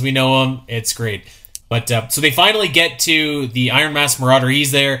Pokeballs as we know them. It's great. But so they finally get to the Iron Masked Marauder.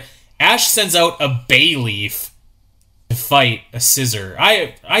 He's there. Ash sends out a bay leaf to fight a scissor.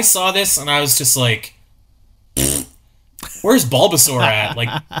 I saw this and I was just like, where's Bulbasaur at? Like,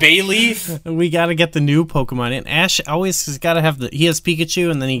 Bayleaf? We got to get the new Pokemon in. Ash always has got to have he has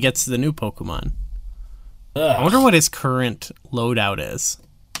Pikachu, and then he gets the new Pokemon. Ugh. I wonder what his current loadout is.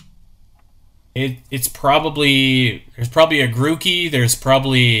 There's probably a Grookey, there's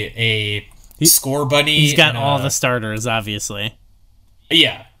probably a Score Bunny. He's got all the starters, obviously.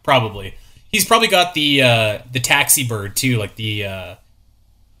 Yeah, probably. He's probably got the taxi bird, too, like the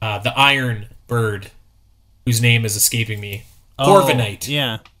Iron Bird, whose name is escaping me. Corviknight.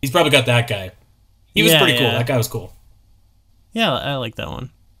 Yeah. He's probably got that guy. He was pretty cool. That guy was cool. Yeah, I like that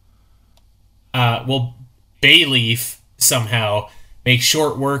one. Well, Bayleaf somehow makes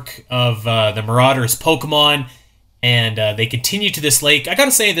short work of the Marauders' Pokemon, and they continue to this lake. I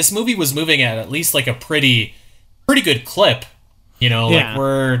gotta say, this movie was moving at least like a pretty good clip. You know, like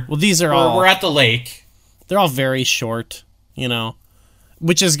we're at the lake. They're all very short, you know,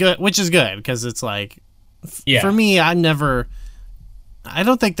 which is good because it's like, for me, I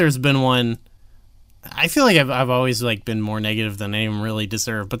don't think there's been one. I feel like I've always like been more negative than I even really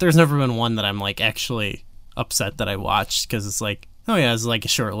deserve, but there's never been one that I'm like actually upset that I watched, because it's like, oh yeah, it's like a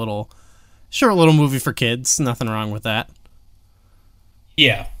short little movie for kids. Nothing wrong with that.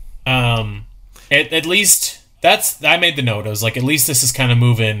 Yeah. At least I made the note. I was like, at least this is kind of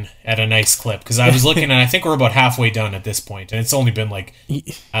moving at a nice clip, because I was looking and I think we're about halfway done at this point, and it's only been like,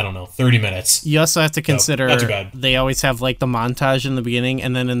 I don't know, 30 minutes. You also have to consider, not too bad. They always have like the montage in the beginning,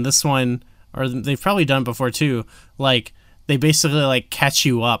 and then in this one, or they've probably done it before too. Like they basically like catch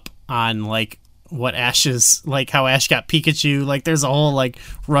you up on like what Ash is, like how Ash got Pikachu. Like there's a whole like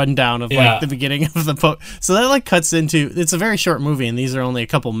rundown of like the beginning of the so that like cuts into, it's a very short movie and these are only a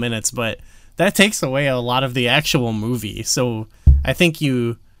couple minutes, but that takes away a lot of the actual movie. So I think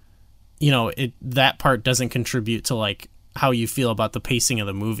that part doesn't contribute to like how you feel about the pacing of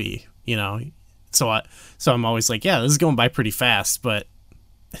the movie, So I'm always like, yeah, this is going by pretty fast, but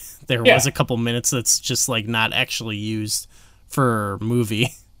there was a couple minutes that's just like not actually used for movie.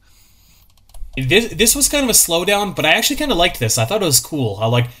 This was kind of a slowdown, but I actually kind of liked this. I thought it was cool.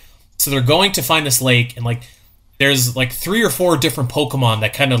 So they're going to find this lake, and like there's like 3 or 4 different Pokemon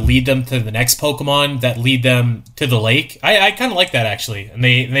that kind of lead them to the next Pokemon that lead them to the lake. I kind of like that actually, and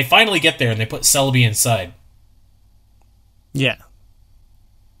they finally get there and they put Celebi inside. Yeah,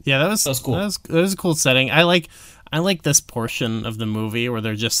 that was cool. That was a cool setting. I like this portion of the movie where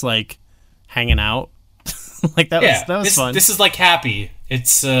they're just like hanging out. Like that was fun. This is like happy.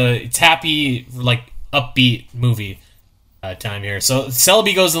 It's happy, like upbeat movie time here. So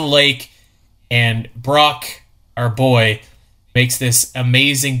Celebi goes in the lake, and Brock, our boy, makes this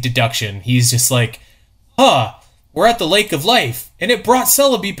amazing deduction. He's just like, we're at the Lake of Life, and it brought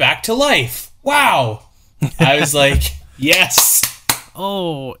Celebi back to life. Wow. I was like, yes.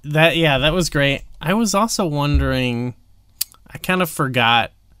 Oh, that was great. I was also wondering, I kind of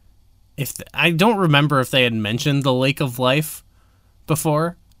forgot I don't remember if they had mentioned the Lake of Life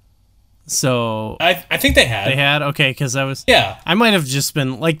before. So I think they had. They had? Okay, because I might have just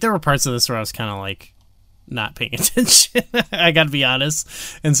been like, there were parts of this where I was kind of like not paying attention. I gotta be honest.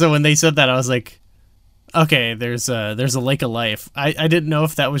 And so when they said that, I was like, okay, there's a Lake of Life. I didn't know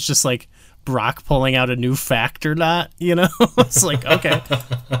if that was just like Brock pulling out a new fact or not, It's like, okay.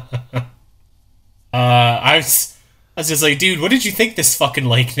 I was just like, dude, what did you think this fucking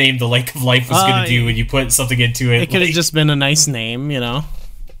lake named the Lake of Life was going to do when you put something into it? It could have just been a nice name,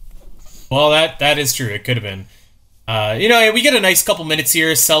 Well, that is true. It could have been. We get a nice couple minutes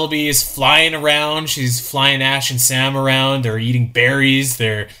here. Celebi is flying around. She's flying Ash and Sam around. They're eating berries.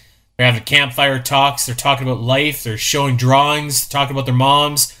 They're having campfire talks. They're talking about life. They're showing drawings, talking about their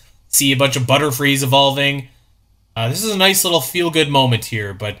moms. See a bunch of Butterfrees evolving. This is a nice little feel-good moment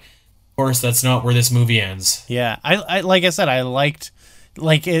here, but of course, that's not where this movie ends. Yeah, I like I said, I liked,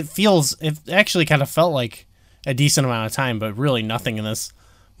 like, it actually kind of felt like a decent amount of time, but really nothing in this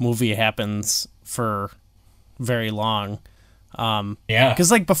movie happens for very long. Because,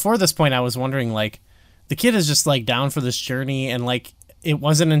 like, before this point, I was wondering, like, the kid is just, like, down for this journey, and, like, it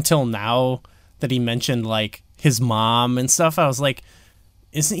wasn't until now that he mentioned, like, his mom and stuff. I was like,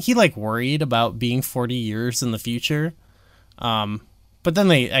 isn't he, like, worried about being 40 years in the future? But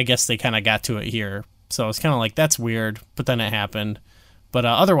then I guess they kind of got to it here. So it's kind of like, that's weird. But then it happened. But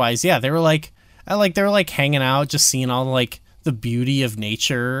otherwise, yeah, they were like hanging out, just seeing all like the beauty of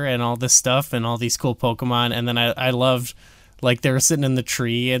nature and all this stuff and all these cool Pokemon. And then I loved, like, they were sitting in the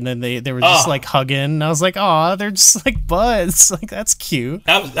tree and then they were just like hugging. And I was like, oh, they're just like buds. Like, that's cute.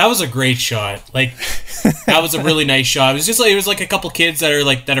 That was a great shot. Like, that was a really nice shot. It was like a couple kids that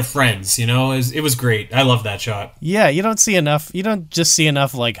are friends, It was great. I love that shot. Yeah, you don't just see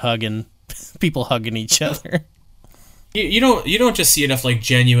enough like people hugging each other. You don't just see enough like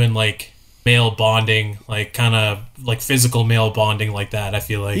genuine like male bonding, like kind of like physical male bonding like that, I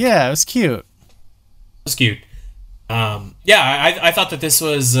feel like. Yeah, it was cute. It was cute. I thought that this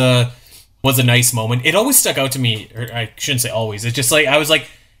was a nice moment. It always stuck out to me, or I shouldn't say always. It's just like, I was like,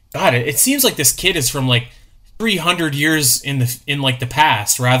 God, it seems like this kid is from like 300 years in the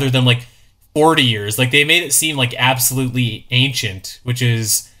past rather than like 40 years. Like, they made it seem like absolutely ancient, which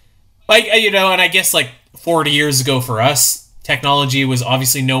is like, and I guess like 40 years ago for us, technology was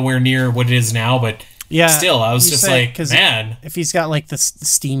obviously nowhere near what it is now, but yeah, still, I was just like, man. If he's got like this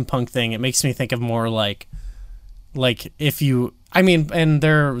steampunk thing, it makes me think of more like if you, I mean, and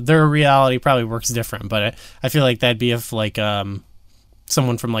their reality probably works different, but I feel like that'd be if like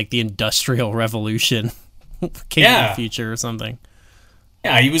someone from like the Industrial Revolution came in the future or something.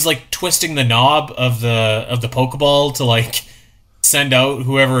 Yeah, he was like twisting the knob of the Pokeball to like send out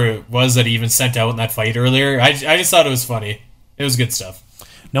whoever it was that he even sent out in that fight earlier. I just thought it was funny. It was good stuff.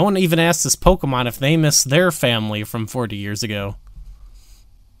 No one even asked this Pokemon if they miss their family from 40 years ago.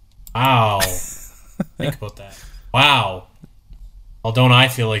 Wow. Think about that. Wow. Well, don't I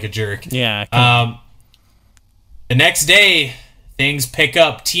feel like a jerk? Yeah. The next day, things pick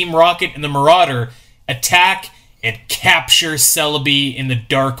up. Team Rocket and the Marauder attack and capture Celebi in the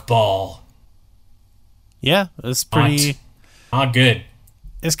Dark Ball. Yeah, it was pretty... Not good.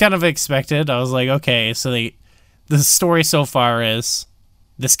 It's kind of expected. I was like, okay, so the story so far is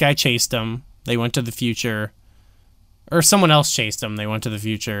This guy chased him. They went to the future. Or someone else chased him. They went to the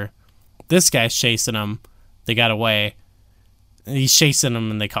future. This guy's chasing him. They got away. He's chasing him,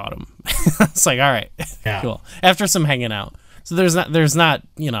 and they caught him. It's like, all right, cool. After some hanging out. So there's not,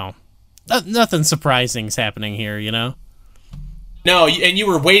 nothing surprising's happening here, No, and you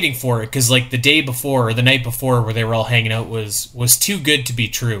were waiting for it because, like, the day before or the night before where they were all hanging out was too good to be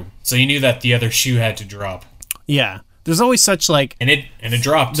true. So you knew that the other shoe had to drop. Yeah. There's always such, like... And it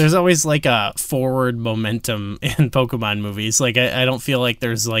dropped. There's always, like, a forward momentum in Pokemon movies. Like, I don't feel like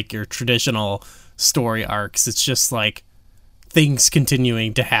there's, like, your traditional story arcs. It's just, like, things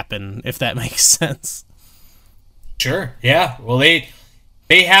continuing to happen, if that makes sense. Sure, yeah. Well, they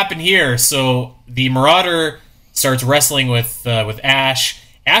happen here. So the Marauder starts wrestling with Ash.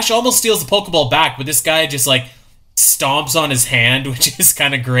 Ash almost steals the Pokeball back, but this guy just, like, stomps on his hand, which is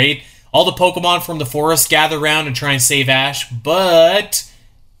kind of great. All the Pokemon from the forest gather around and try and save Ash, but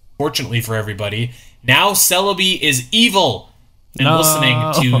fortunately for everybody, now Celebi is evil and listening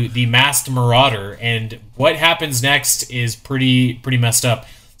to the masked Marauder, and what happens next is pretty messed up.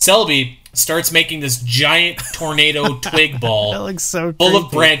 Celebi starts making this giant tornado twig ball that looks so full creepy.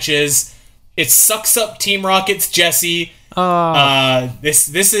 of branches. It sucks up Team Rocket's Jessie. This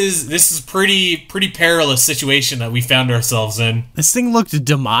is pretty perilous situation that we found ourselves in. This thing looked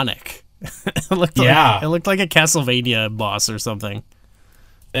demonic. It looked like a Castlevania boss or something.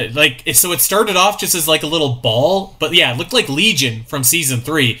 So it started off just as like a little ball, but yeah, it looked like Legion from season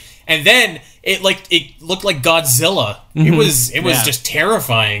 3, and then it looked like Godzilla. Mm-hmm. It was just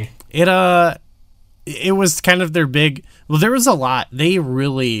terrifying. It was kind of their big. Well, there was a lot. They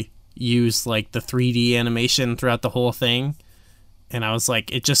really used like the 3D animation throughout the whole thing, and I was like,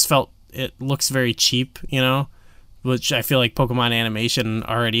 it looks very cheap, which I feel like Pokemon animation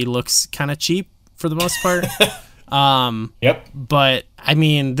already looks kind of cheap for the most part. Yep. But I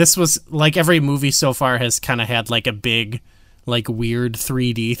mean, this was like every movie so far has kind of had like a big, like weird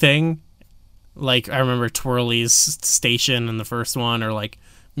 3D thing. Like I remember Twirly's Station in the first one, or like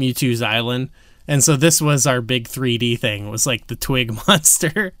Mewtwo's Island. And so this was our big 3D thing. It was like the twig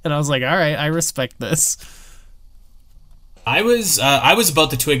monster. And I was like, all right, I respect this. I was about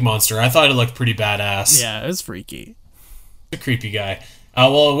the twig monster. I thought it looked pretty badass. Yeah, it was freaky. A creepy guy.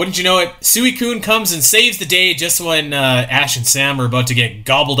 Well, wouldn't you know it, Suicune comes and saves the day just when Ash and Sam are about to get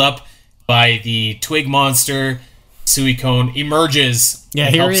gobbled up by the twig monster. Suicune emerges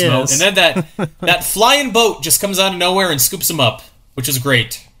and here helps he him out. is. And then that flying boat just comes out of nowhere and scoops him up, which is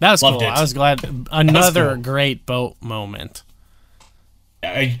great. That was Loved cool. it. I was glad. Another great boat moment.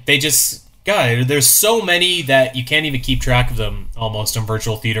 There's so many that you can't even keep track of them almost in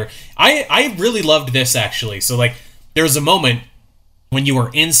virtual theater. I really loved this, actually. So, like, there was a moment when you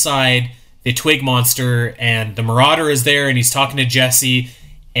were inside the twig monster and the Marauder is there and he's talking to Jessie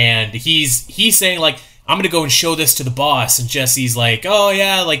and he's saying, like, I'm going to go and show this to the boss. And Jessie's like, oh,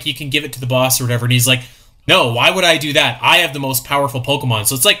 yeah, like, you can give it to the boss or whatever. And he's like, no, why would I do that? I have the most powerful Pokemon.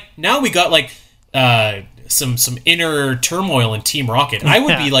 So it's like, now we got, like, some inner turmoil in Team Rocket. I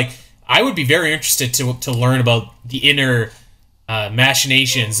would be very interested to learn about the inner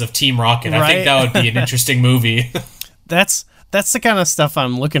machinations of Team Rocket. Right? I think that would be an interesting movie. That's the kind of stuff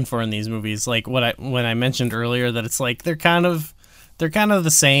I'm looking for in these movies. Like when I mentioned earlier that it's like they're kind of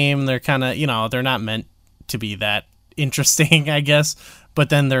the same. They're kind of, they're not meant to be that interesting, I guess. But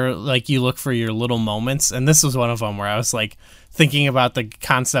then they're like, you look for your little moments, and this was one of them where I was like thinking about the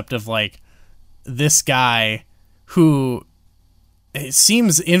concept of like this guy who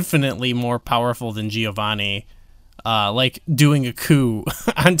seems infinitely more powerful than Giovanni, like doing a coup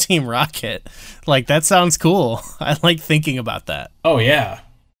on Team Rocket. Like, that sounds cool. I like thinking about that. Oh, yeah.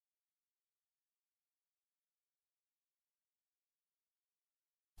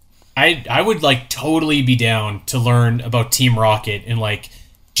 I would, like, totally be down to learn about Team Rocket and, like,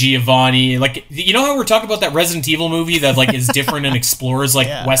 Giovanni. Like, you know how we're talking about that Resident Evil movie that, like, is different and explores, like,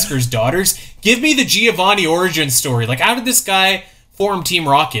 Wesker's daughters? Give me the Giovanni origin story. Like, how did this guy form Team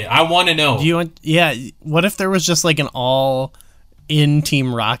Rocket? I want to know. What if there was just, like, an all in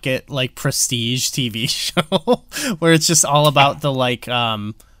Team Rocket, like, prestige TV show where it's just all about the, like,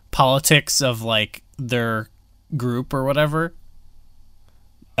 politics of, like, their group or whatever?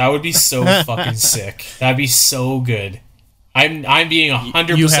 That would be so fucking sick. That'd be so good. I'm being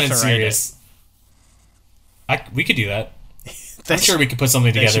 100% serious. We could do that. I'm sure we could put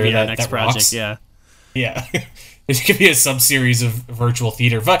something together that next project. Rocks. Yeah. It could be a sub-series of virtual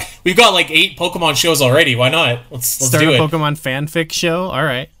theater. But we've got like 8 Pokemon shows already. Why not? Let's start do a it. Pokemon fanfic show. All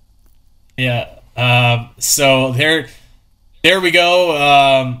right. Yeah. So there we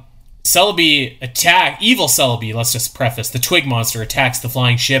go. Celebi evil Celebi, let's just preface, the twig monster attacks the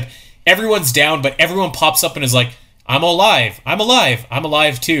flying ship. Everyone's down, but everyone pops up and is like, I'm alive, I'm alive, I'm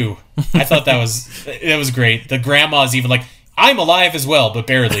alive too. I thought that was great. The grandma's even like, I'm alive as well, but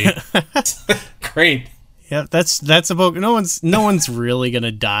barely. Great. Yeah, that's a Pokemon. No one's really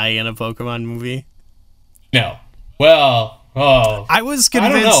gonna die in a Pokemon movie. No. Well, I was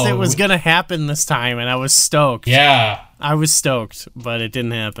convinced it was gonna happen this time, and I was stoked. Yeah. I was stoked, but it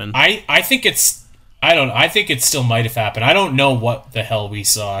didn't happen. I think I think it still might have happened. I don't know what the hell we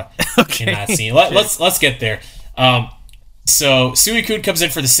saw in that scene. Let's get there. So Suicune comes in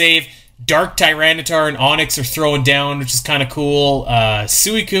for the save. Dark Tyranitar and Onix are throwing down, which is kind of cool.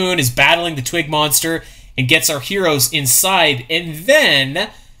 Suicune is battling the twig monster and gets our heroes inside, and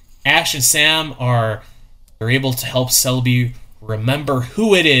then Ash and Sam are able to help Celebi remember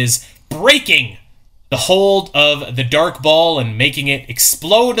who it is, breaking the hold of the dark ball and making it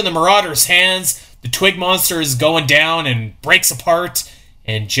explode in the Marauder's hands. The twig monster is going down and breaks apart,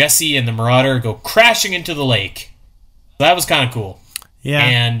 and Jesse and the Marauder go crashing into the lake. That was kind of cool. Yeah.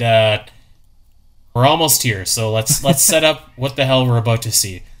 And we're almost here, so let's set up what the hell we're about to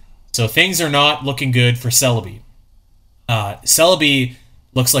see. So things are not looking good for Celebi. Celebi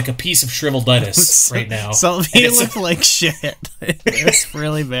looks like a piece of shriveled lettuce right now. Celebi looked like shit. It's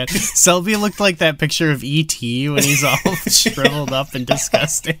really bad. Celebi looked like that picture of E.T. when he's all shriveled up and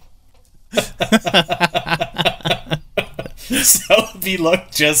disgusting. Celebi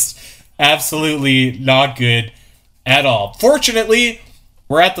looked just absolutely not good at all. Fortunately,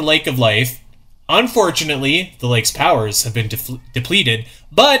 we're at the Lake of Life. Unfortunately, the lake's powers have been depleted.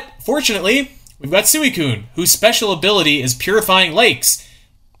 But fortunately, we've got Suicune, whose special ability is purifying lakes.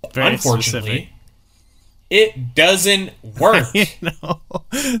 Very Unfortunately, specific. It doesn't work. No,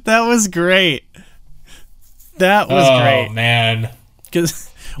 that was great. That was great. Oh man, because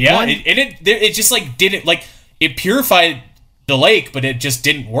it just like didn't like it purified the lake, but it just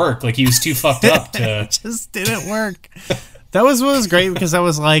didn't work. Like he was too fucked up to. It just didn't work. That was what was great because I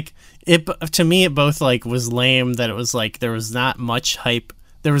was like, it to me it both like was lame that it was like there was not much hype.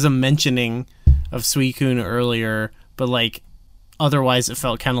 There was a mentioning of Suicune earlier, but like otherwise it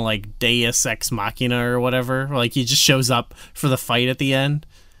felt kind of like Deus Ex Machina or whatever. Like he just shows up for the fight at the end.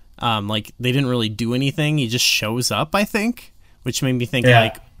 Like they didn't really do anything. He just shows up, I think, which made me think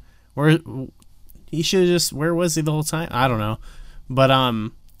like where he should have just where was he the whole time? I don't know,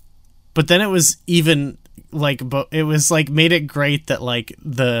 but then it was even like it was like made it great that like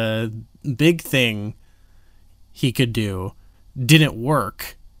the big thing he could do didn't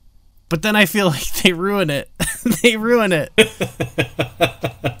work. But then I feel like they ruin it. They ruin it.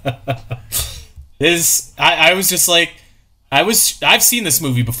 I was just like, I've seen this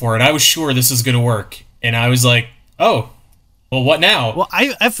movie before, and I was sure this was going to work. And I was like, oh, well, what now? Well,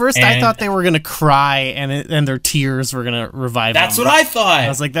 at first I thought they were going to cry, and their tears were going to revive them. That's what I thought. I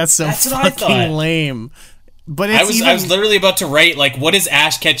was like, that's fucking lame. But I was literally about to write, like, what does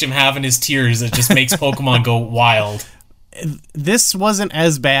Ash Ketchum have in his tears that just makes Pokemon go wild? This wasn't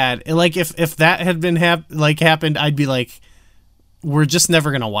as bad. Like if that had been happened, I'd be like, we're just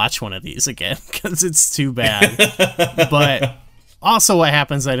never gonna watch one of these again because it's too bad. But also, what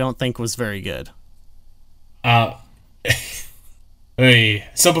happens, I don't think was very good. So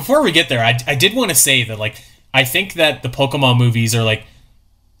before we get there, I did want to say that like I think that the Pokemon movies are like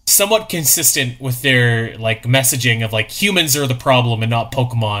somewhat consistent with their like messaging of like humans are the problem and not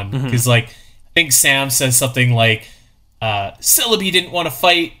Pokemon because like I think Sam says something like. Celebi didn't want to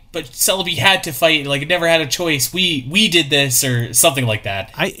fight, but Celebi had to fight. Like, it never had a choice. We did this, or something like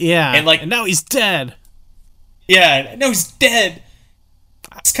that. And now he's dead. Yeah, now he's dead.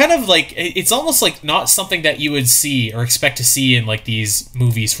 It's kind of like it's almost like not something that you would see or expect to see in like these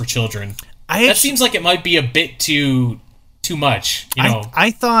movies for children. That seems like it might be a bit too much. You know,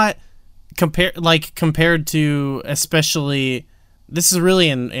 I thought compared to especially this is really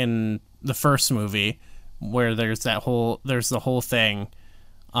in the first movie. Where there's the whole thing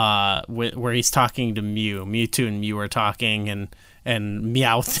where he's talking to Mewtwo and Mew are talking and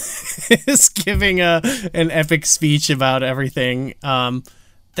Meowth is giving an epic speech about everything.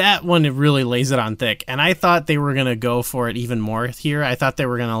 That one, it really lays it on thick, and I thought they were gonna go for it even more here. I thought they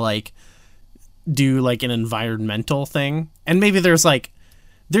were gonna like do like an environmental thing, and maybe there's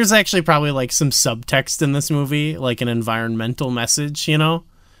actually probably like some subtext in this movie, like an environmental message, you know.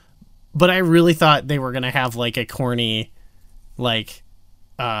 But I really thought they were going to have, like, a corny, like,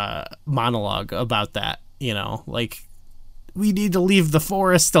 monologue about that, you know? Like, we need to leave the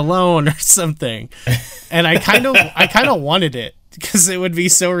forest alone or something. And I kind of wanted it, because it would be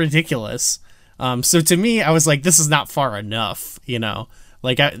so ridiculous. So to me, I was like, this is not far enough, you know?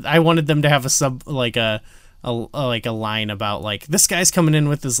 Like I wanted them to have a line about like this guy's coming in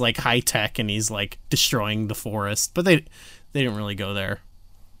with his like high tech and he's like destroying the forest, but they didn't really go there.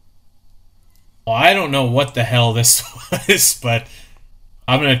 Well, I don't know what the hell this was, but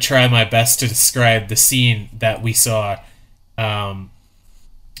I'm gonna try my best to describe the scene that we saw. So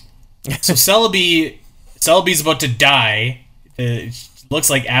Celebi's about to die. It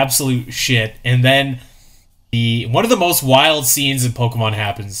looks like absolute shit, and then one of the most wild scenes in Pokemon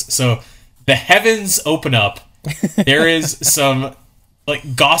happens. So the heavens open up. There is some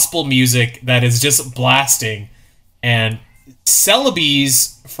like gospel music that is just blasting, and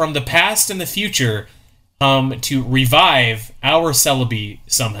Celebis from the past and the future come to revive our Celebi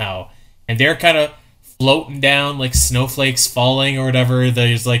somehow, and they're kind of floating down like snowflakes falling or whatever.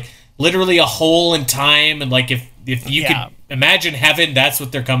 There's like literally a hole in time, and like if you could imagine heaven, that's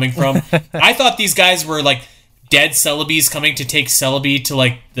what they're coming from. I thought these guys were like dead Celebis coming to take Celebi to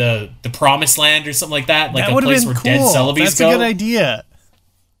like the promised land or something like that, like that a place where cool. dead Celebis That's go. That's a good idea.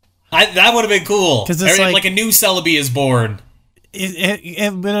 That would have been cool. Because it's like a new Celebi is born.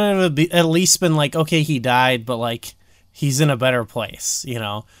 It would have at least been like, okay, he died, but like he's in a better place, you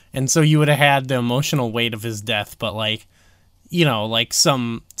know? And so you would have had the emotional weight of his death, but like, you know, like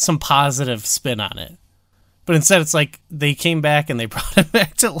some positive spin on it. But instead it's like they came back and they brought him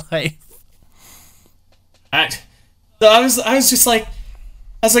back to life. I was just like,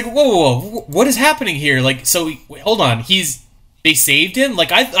 whoa, what is happening here? Like, so wait, hold on, they saved him?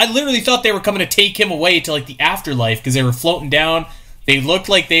 Like, I literally thought they were coming to take him away to, like, the afterlife because they were floating down. They looked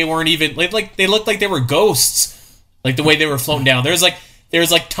like they weren't even... Like, they looked like they were ghosts. Like, the way they were floating down. There was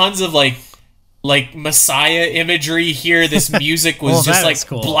tons of, like Messiah imagery here. This music was just,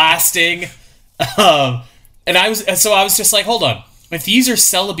 cool. Blasting. And I was just like, hold on. If these are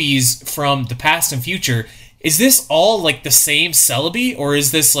Celebis from the past and future, is this all, like, the same Celebi? Or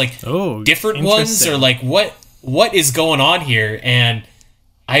is this, like, different ones? Or, like, what is going on here? And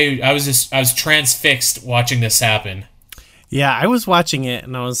I was transfixed watching this happen. Yeah, I was watching it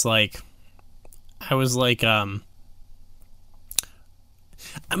and I was like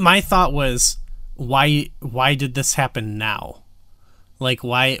my thought was, why did this happen now? Like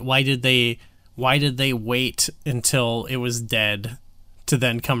why did they wait until it was dead to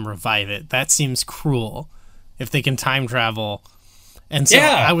then come revive it? That seems cruel if they can time travel. And so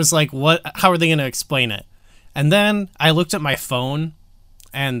I was like, how are they going to explain it? And then I looked at my phone,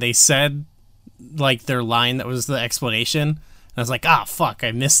 and they said, like, their line that was the explanation. And I was like, fuck,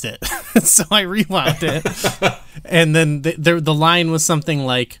 I missed it. So I rewound it. And then the line was something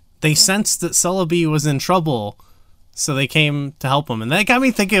like, they sensed that Celebi was in trouble, so they came to help him. And that got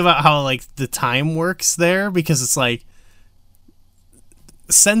me thinking about how, like, the time works there, because it's like,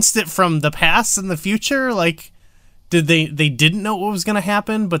 sensed it from the past and the future? Like, they didn't know what was going to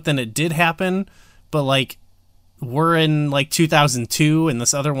happen, but then it did happen. But, like, we're in like 2002 and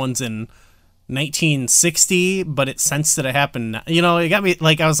this other one's in 1960, but it sensed that it happened. You know, it got me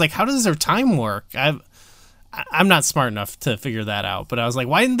like, I was like, how does their time work? I'm not smart enough to figure that out, but I was like,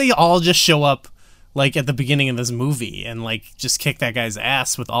 why didn't they all just show up like at the beginning of this movie and like just kick that guy's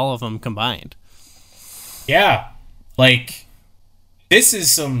ass with all of them combined? Yeah. Like this is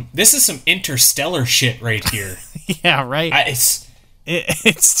some interstellar shit right here. Yeah, right.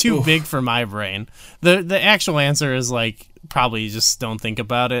 It's too big for my brain. The actual answer is like probably just don't think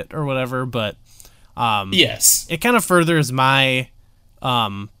about it or whatever, but yes, it kind of furthers my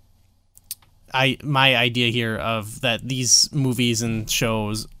idea here of that these movies and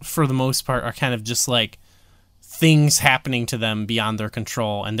shows for the most part are kind of just like things happening to them beyond their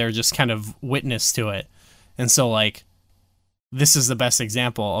control, and they're just kind of witness to it. And so like this is the best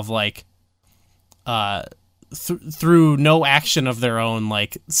example of like through no action of their own,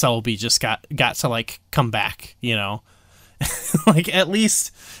 like Celebi just got to like come back, you know. Like at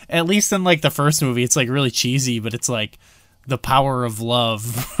least in like the first movie it's like really cheesy, but it's like the power of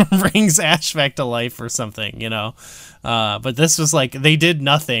love brings Ash back to life or something, you know. But this was like they did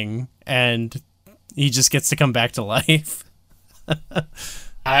nothing and he just gets to come back to life.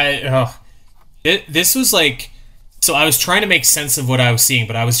 This was like, so I was trying to make sense of what I was seeing,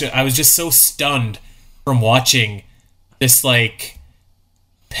 but I was just so stunned from watching this like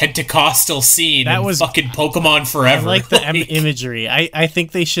Pentecostal scene that was fucking Pokemon Forever. I like the imagery. I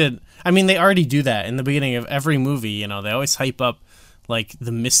think they should. I mean, they already do that in the beginning of every movie. You know, they always hype up like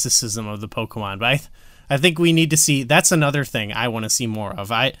the mysticism of the Pokemon. But I think we need to see. That's another thing I want to see more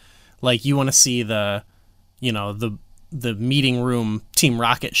of. You want to see the, you know, the meeting room Team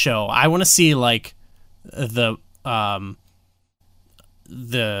Rocket show. I want to see like the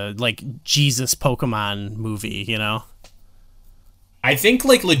like Jesus Pokemon movie, you know? I think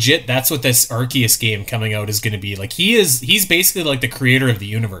like legit that's what this Arceus game coming out is going to be. Like he's basically like the creator of the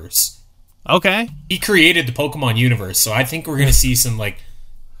universe. Okay. He created the Pokemon universe, so I think we're going to see some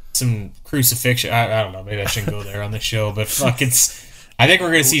crucifixion. I don't know, maybe I shouldn't go there on the show, but fuck I think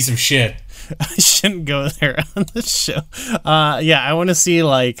we're going to see some shit. I shouldn't go there on the show. Yeah, I want to see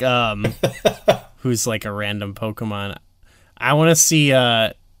like who's like a random Pokemon. I want to see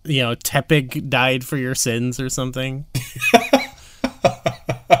Tepig died for your sins or something.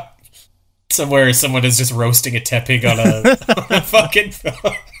 Somewhere someone is just roasting a Tepig on a fucking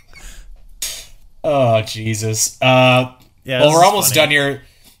phone. Oh, Jesus. Well, we're almost done here.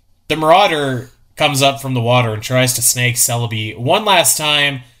 The Marauder comes up from the water and tries to snag Celebi one last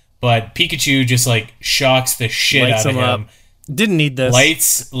time, but Pikachu just, like, shocks the shit Lights out of him. Up. Didn't need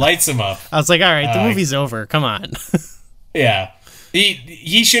this. Lights him up. I was like, all right, the movie's over. Come on. Yeah.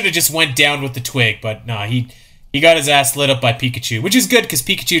 He should have just went down with the twig, but no, he got his ass lit up by Pikachu, which is good because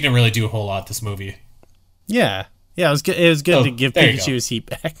Pikachu didn't really do a whole lot this movie. Yeah. Yeah, it was good. It was good to give Pikachu his heat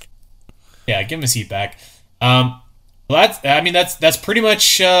back. Yeah, give him his heat back. Well, that's pretty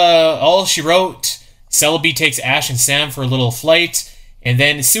much all she wrote. Celebi takes Ash and Sam for a little flight, and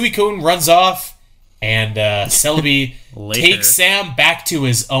then Suicune runs off, and Celebi takes Sam back to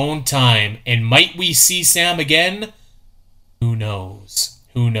his own time. And might we see Sam again? Who knows?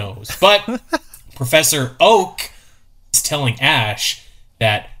 But Professor Oak is telling Ash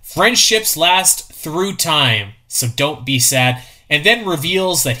that friendships last through time, so don't be sad, and then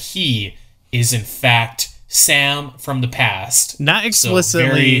reveals that he is in fact Sam from the past. Not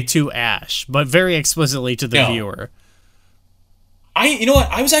explicitly to Ash, but very explicitly to the viewer. You know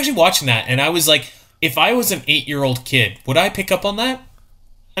what? I was actually watching that, and I was like, if I was an 8-year-old kid, would I pick up on that?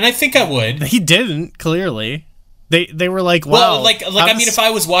 And I think I would. He didn't, clearly. They were like, wow. Well, I mean, if I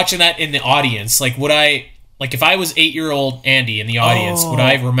was watching that in the audience, like, would I, like, if I was 8-year-old Andy in the audience, would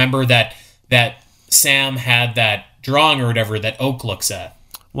I remember that Sam had that drawing or whatever that Oak looks at?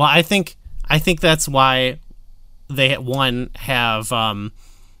 Well, I think that's why they have our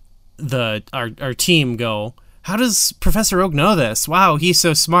team go, how does Professor Oak know this? Wow, he's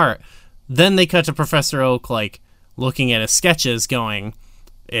so smart. Then they cut to Professor Oak like looking at his sketches going,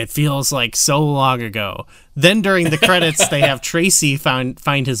 it feels like so long ago. Then during the credits they have Tracy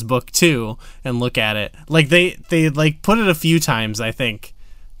find his book too and look at it. Like they like put it a few times, I think.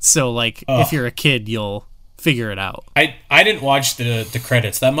 So like if you're a kid you'll figure it out. I didn't watch the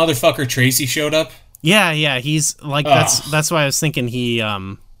credits. That motherfucker Tracy showed up. Yeah, he's like that's why I was thinking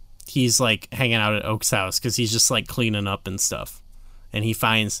he's like hanging out at Oak's house because he's just like cleaning up and stuff, and he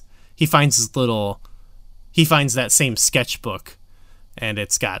finds that same sketchbook, and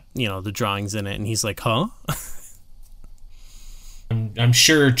it's got the drawings in it, and he's like, huh? I'm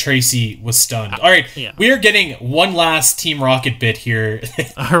sure Tracy was stunned. All right, we are getting one last Team Rocket bit here.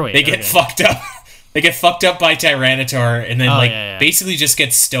 They get fucked up. They get fucked up by Tyranitar, and then basically just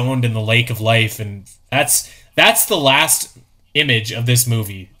get stoned in the Lake of Life, and that's the last image of this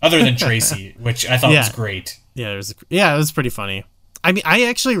movie, other than Tracy, which I thought was great. Yeah, it was pretty funny. I mean, I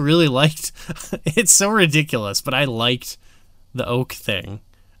actually really liked. It's so ridiculous, but I liked the Oak thing.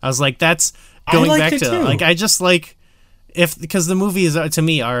 I was like, that's going back to like I just like. Because the movies to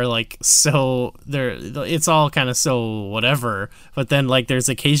me are like so it's all kind of so whatever, but then like there's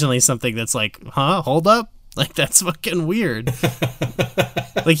occasionally something that's like, huh, hold up, like that's fucking weird.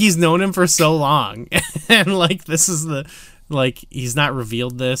 Like he's known him for so long, and like this is he's not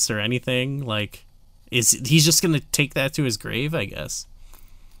revealed this or anything. Like he's just gonna take that to his grave? I guess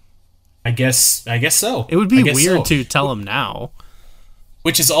so. It would be weird to tell him now.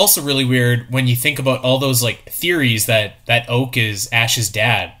 Which is also really weird when you think about all those like theories that Oak is Ash's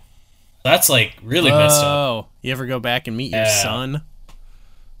dad. That's like really messed up. Oh, you ever go back and meet your son,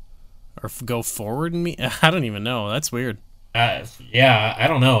 or go forward and meet? I don't even know. That's weird. I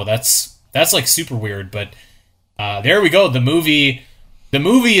don't know. That's like super weird. But there we go. The movie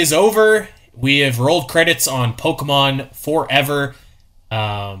is over. We have rolled credits on Pokemon Forever.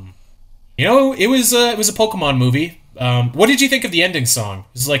 It was a Pokemon movie. What did you think of the ending song? It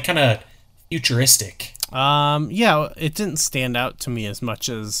was like kind of futuristic. It didn't stand out to me as much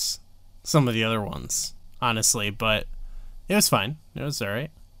as some of the other ones, honestly, but it was fine. It was all right.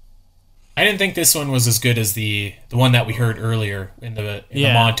 I didn't think this one was as good as the one that we heard earlier in the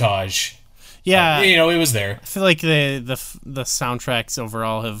montage. Yeah, it was there. I feel like the soundtracks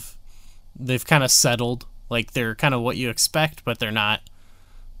overall they've kind of settled. Like they're kind of what you expect, but they're not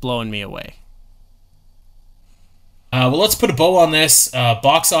blowing me away. Well, let's put a bow on this.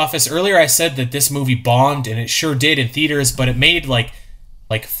 Box office. Earlier I said that this movie bombed, and it sure did in theaters, but it made like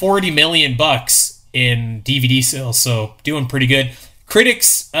 $40 million in DVD sales, so doing pretty good.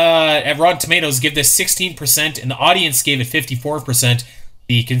 Critics at Rotten Tomatoes give this 16%, and the audience gave it 54%.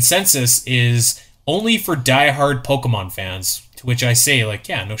 The consensus is only for diehard Pokemon fans, to which I say, like,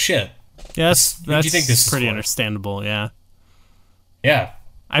 yeah, no shit. Yes, that's do you think this is pretty for? understandable, yeah. Yeah.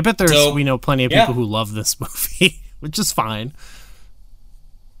 I bet we know plenty of people who love this movie, which is fine.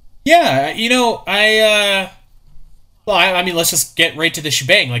 Yeah, I mean, let's just get right to the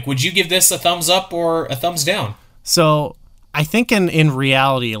shebang. Like, would you give this a thumbs up or a thumbs down? So, I think in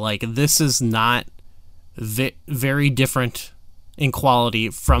reality, like, this is not very different in quality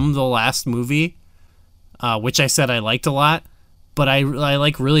from the last movie, which I said I liked a lot, but I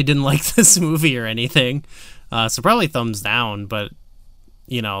like really didn't like this movie or anything. So probably thumbs down, but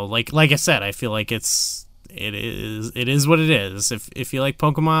like I said, I feel like it is what it is. If you like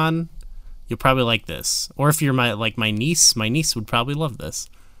Pokemon, you'll probably like this. Or if you're my niece would probably love this.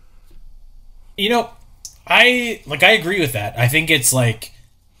 I agree with that. I think it's like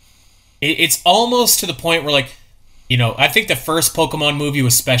it's almost to the point where, like, I think the first Pokemon movie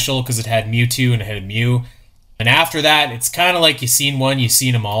was special because it had Mewtwo and it had Mew. And after that, it's kind of like you've seen one, you've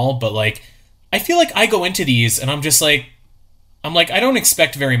seen them all. But, like, I feel like I go into these and I'm just like, I don't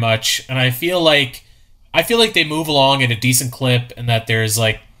expect very much. And I feel like they move along at a decent clip and that there's,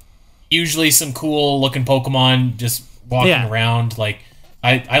 like, usually some cool looking Pokemon just walking around. Like,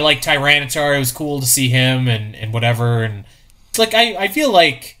 I like Tyranitar. It was cool to see him and whatever. And it's like, I feel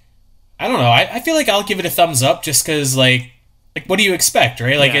like, I don't know. I feel like I'll give it a thumbs up just because, like, what do you expect,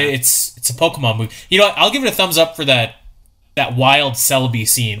 right? Like, it's a Pokemon movie. You know what? I'll give it a thumbs up for that wild Celebi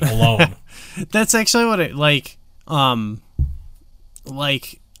scene alone. That's actually what it, like, I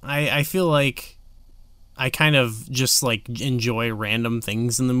feel like I kind of just, like, enjoy random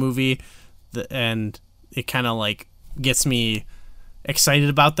things in the movie, and it kind of, like, gets me excited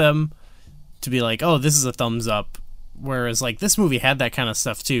about them to be like, oh, this is a thumbs up. Whereas, like, this movie had that kind of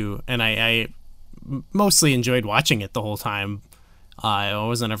stuff too, and I mostly enjoyed watching it the whole time. I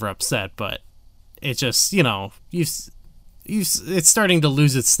wasn't ever upset, but it just, it's starting to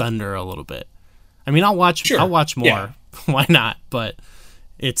lose its thunder a little bit. I mean, I'll watch more. Yeah. Why not? But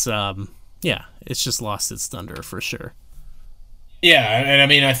it's it's just lost its thunder for sure. Yeah, and I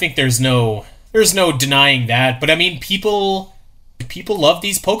mean, I think there's no denying that. But I mean, people love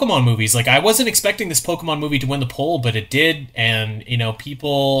these Pokemon movies. Like, I wasn't expecting this Pokemon movie to win the poll, but it did, and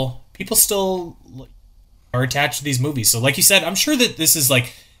people still are attached to these movies. So, like you said, I'm sure that this is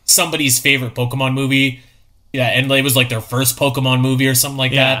like somebody's favorite Pokemon movie. Yeah, and it was like their first Pokemon movie or something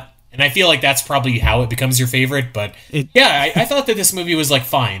like that. And I feel like that's probably how it becomes your favorite. But I thought that this movie was like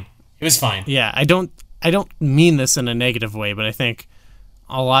fine. It was fine. Yeah, I don't mean this in a negative way, but I think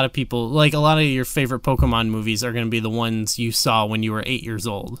a lot of people, like, a lot of your favorite Pokemon movies are going to be the ones you saw when you were 8 years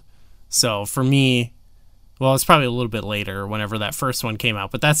old. So for me, well, it's probably a little bit later, whenever that first one came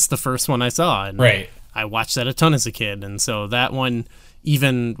out, but that's the first one I saw. And right. I watched that a ton as a kid. And so that one,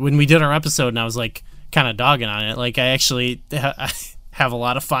 even when we did our episode and I was like kind of dogging on it, like, I actually have a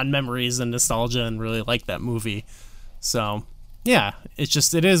lot of fond memories and nostalgia and really like that movie. So yeah, it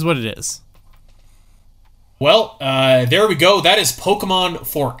is what it is. Well, there we go. That is Pokemon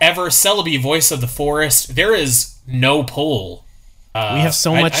Forever. Celebi, voice of the forest. There is no poll. We have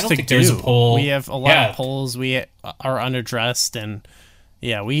so much I don't to think do. There's a poll. We have a lot of polls. We are unaddressed, and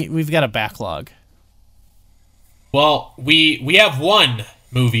we've got a backlog. Well, we have one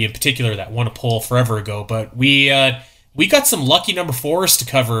movie in particular that won a poll forever ago, but we got some lucky number 4s to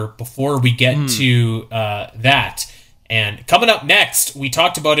cover before we get to that. And coming up next, we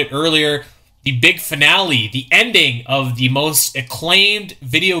talked about it earlier. The big finale, the ending of the most acclaimed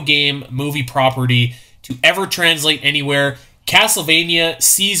video game movie property to ever translate anywhere, Castlevania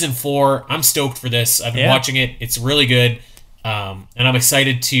Season 4. I'm stoked for this. I've been watching it. It's really good. And I'm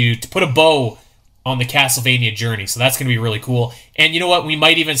excited to put a bow on the Castlevania journey. So that's going to be really cool. And you know what? We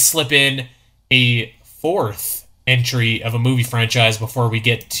might even slip in a 4th entry of a movie franchise before we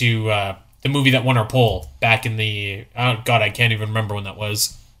get to the movie that won our poll back in the... Oh, God, I can't even remember when that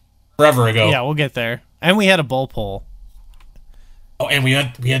was. Forever ago. Yeah, we'll get there. And we had a bowl poll. Oh, and we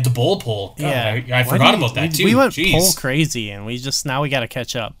had the bowl poll. God, yeah, I forgot about that too. We went poll crazy, and now we got to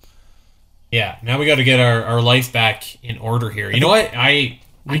catch up. Yeah, now we got to get our life back in order here. You know what? I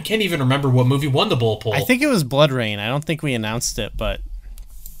can't even remember what movie won the bowl poll. I think it was Blood Rain. I don't think we announced it, but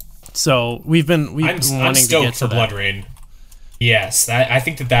so we've been I'm stoked for Blood Rain. Yes, I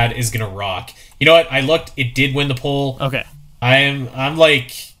think that is gonna rock. You know what? I looked. It did win the poll. Okay.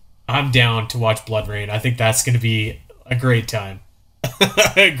 I'm down to watch Blood Rain. I think that's going to be a great time.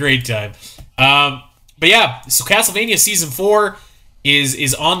 A great time. But yeah, so Castlevania Season 4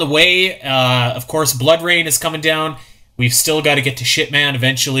 is on the way. Of course, Blood Rain is coming down. We've still got to get to Shitman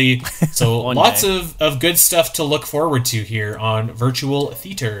eventually. So lots of good stuff to look forward to here on Virtual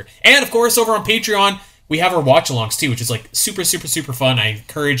Theater. And, of course, over on Patreon, we have our watch-alongs, too, which is, like, super, super, super fun. I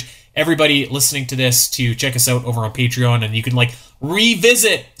encourage everybody listening to this to check us out over on Patreon, and you can, like,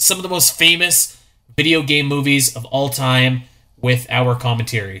 revisit some of the most famous video game movies of all time with our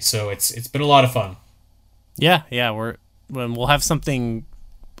commentary. So it's been a lot of fun. Yeah, we'll have something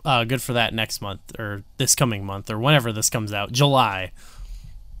good for that next month, or this coming month, or whenever this comes out, July.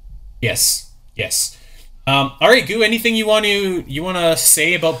 Yes. All right, Goo. Anything you want to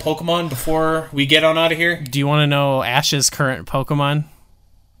say about Pokemon before we get on out of here? Do you want to know Ash's current Pokemon?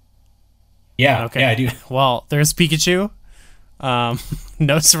 Yeah. Okay. Yeah, I do. Well, there's Pikachu.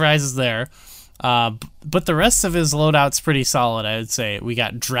 No surprises there. But the rest of his loadout's pretty solid, I would say. We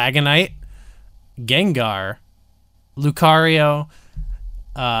got Dragonite, Gengar, Lucario,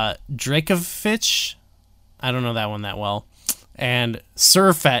 Dracovic, I don't know that one that well, and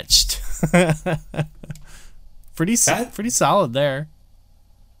Surfetched. pretty solid there.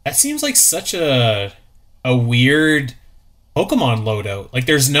 That seems like such a weird Pokemon loadout. Like,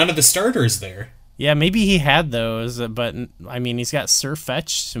 there's none of the starters there. Yeah, maybe he had those, but I mean, he's got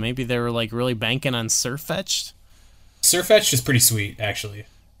Surfetched, so maybe they were like really banking on Surfetched. Surfetched is pretty sweet, actually.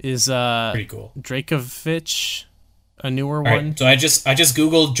 Is pretty cool. Dracovic a newer All one? Right, so I just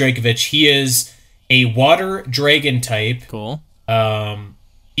googled Dracovic. He is a water dragon type. Cool.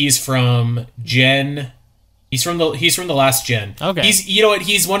 He's from Gen. He's from the last gen. Okay.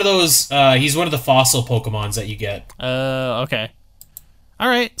 He's one of those. He's one of the fossil Pokemons that you get. Okay. All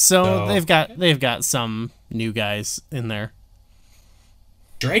right. So they've got some new guys in there.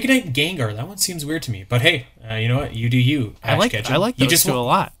 Dragonite and Gengar. That one seems weird to me, but hey, you know what? You do you. I like those two a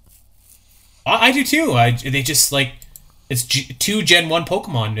lot. I do too. They just like it's two Gen 1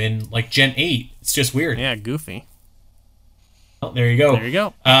 Pokemon in like Gen 8. It's just weird. Yeah, goofy. Well, there you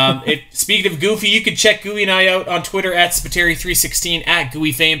go. Speaking of goofy, you can check Gooey and I out on Twitter at Spiteri316 at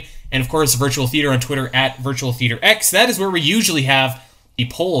GooeyFame, and of course Virtual Theater on Twitter at VirtualTheaterX. That is where we usually have the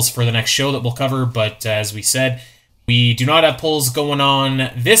polls for the next show that we'll cover, but as we said, we do not have polls going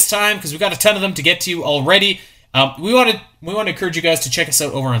on this time because we've got a ton of them to get to already. We want to encourage you guys to check us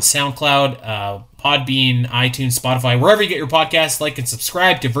out over on SoundCloud, Podbean, iTunes, Spotify, wherever you get your podcasts. Like and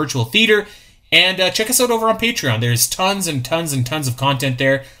subscribe to Virtual Theater, and check us out over on Patreon. There's tons and tons and tons of content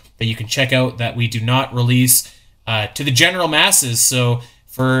there that you can check out that we do not release to the general masses. So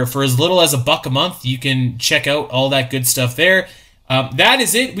for as little as $1 a month, you can check out all that good stuff there. That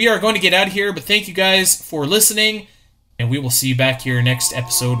is it. We are going to get out of here, but thank you guys for listening, and we will see you back here next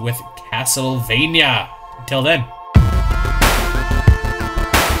episode with Castlevania. Until then.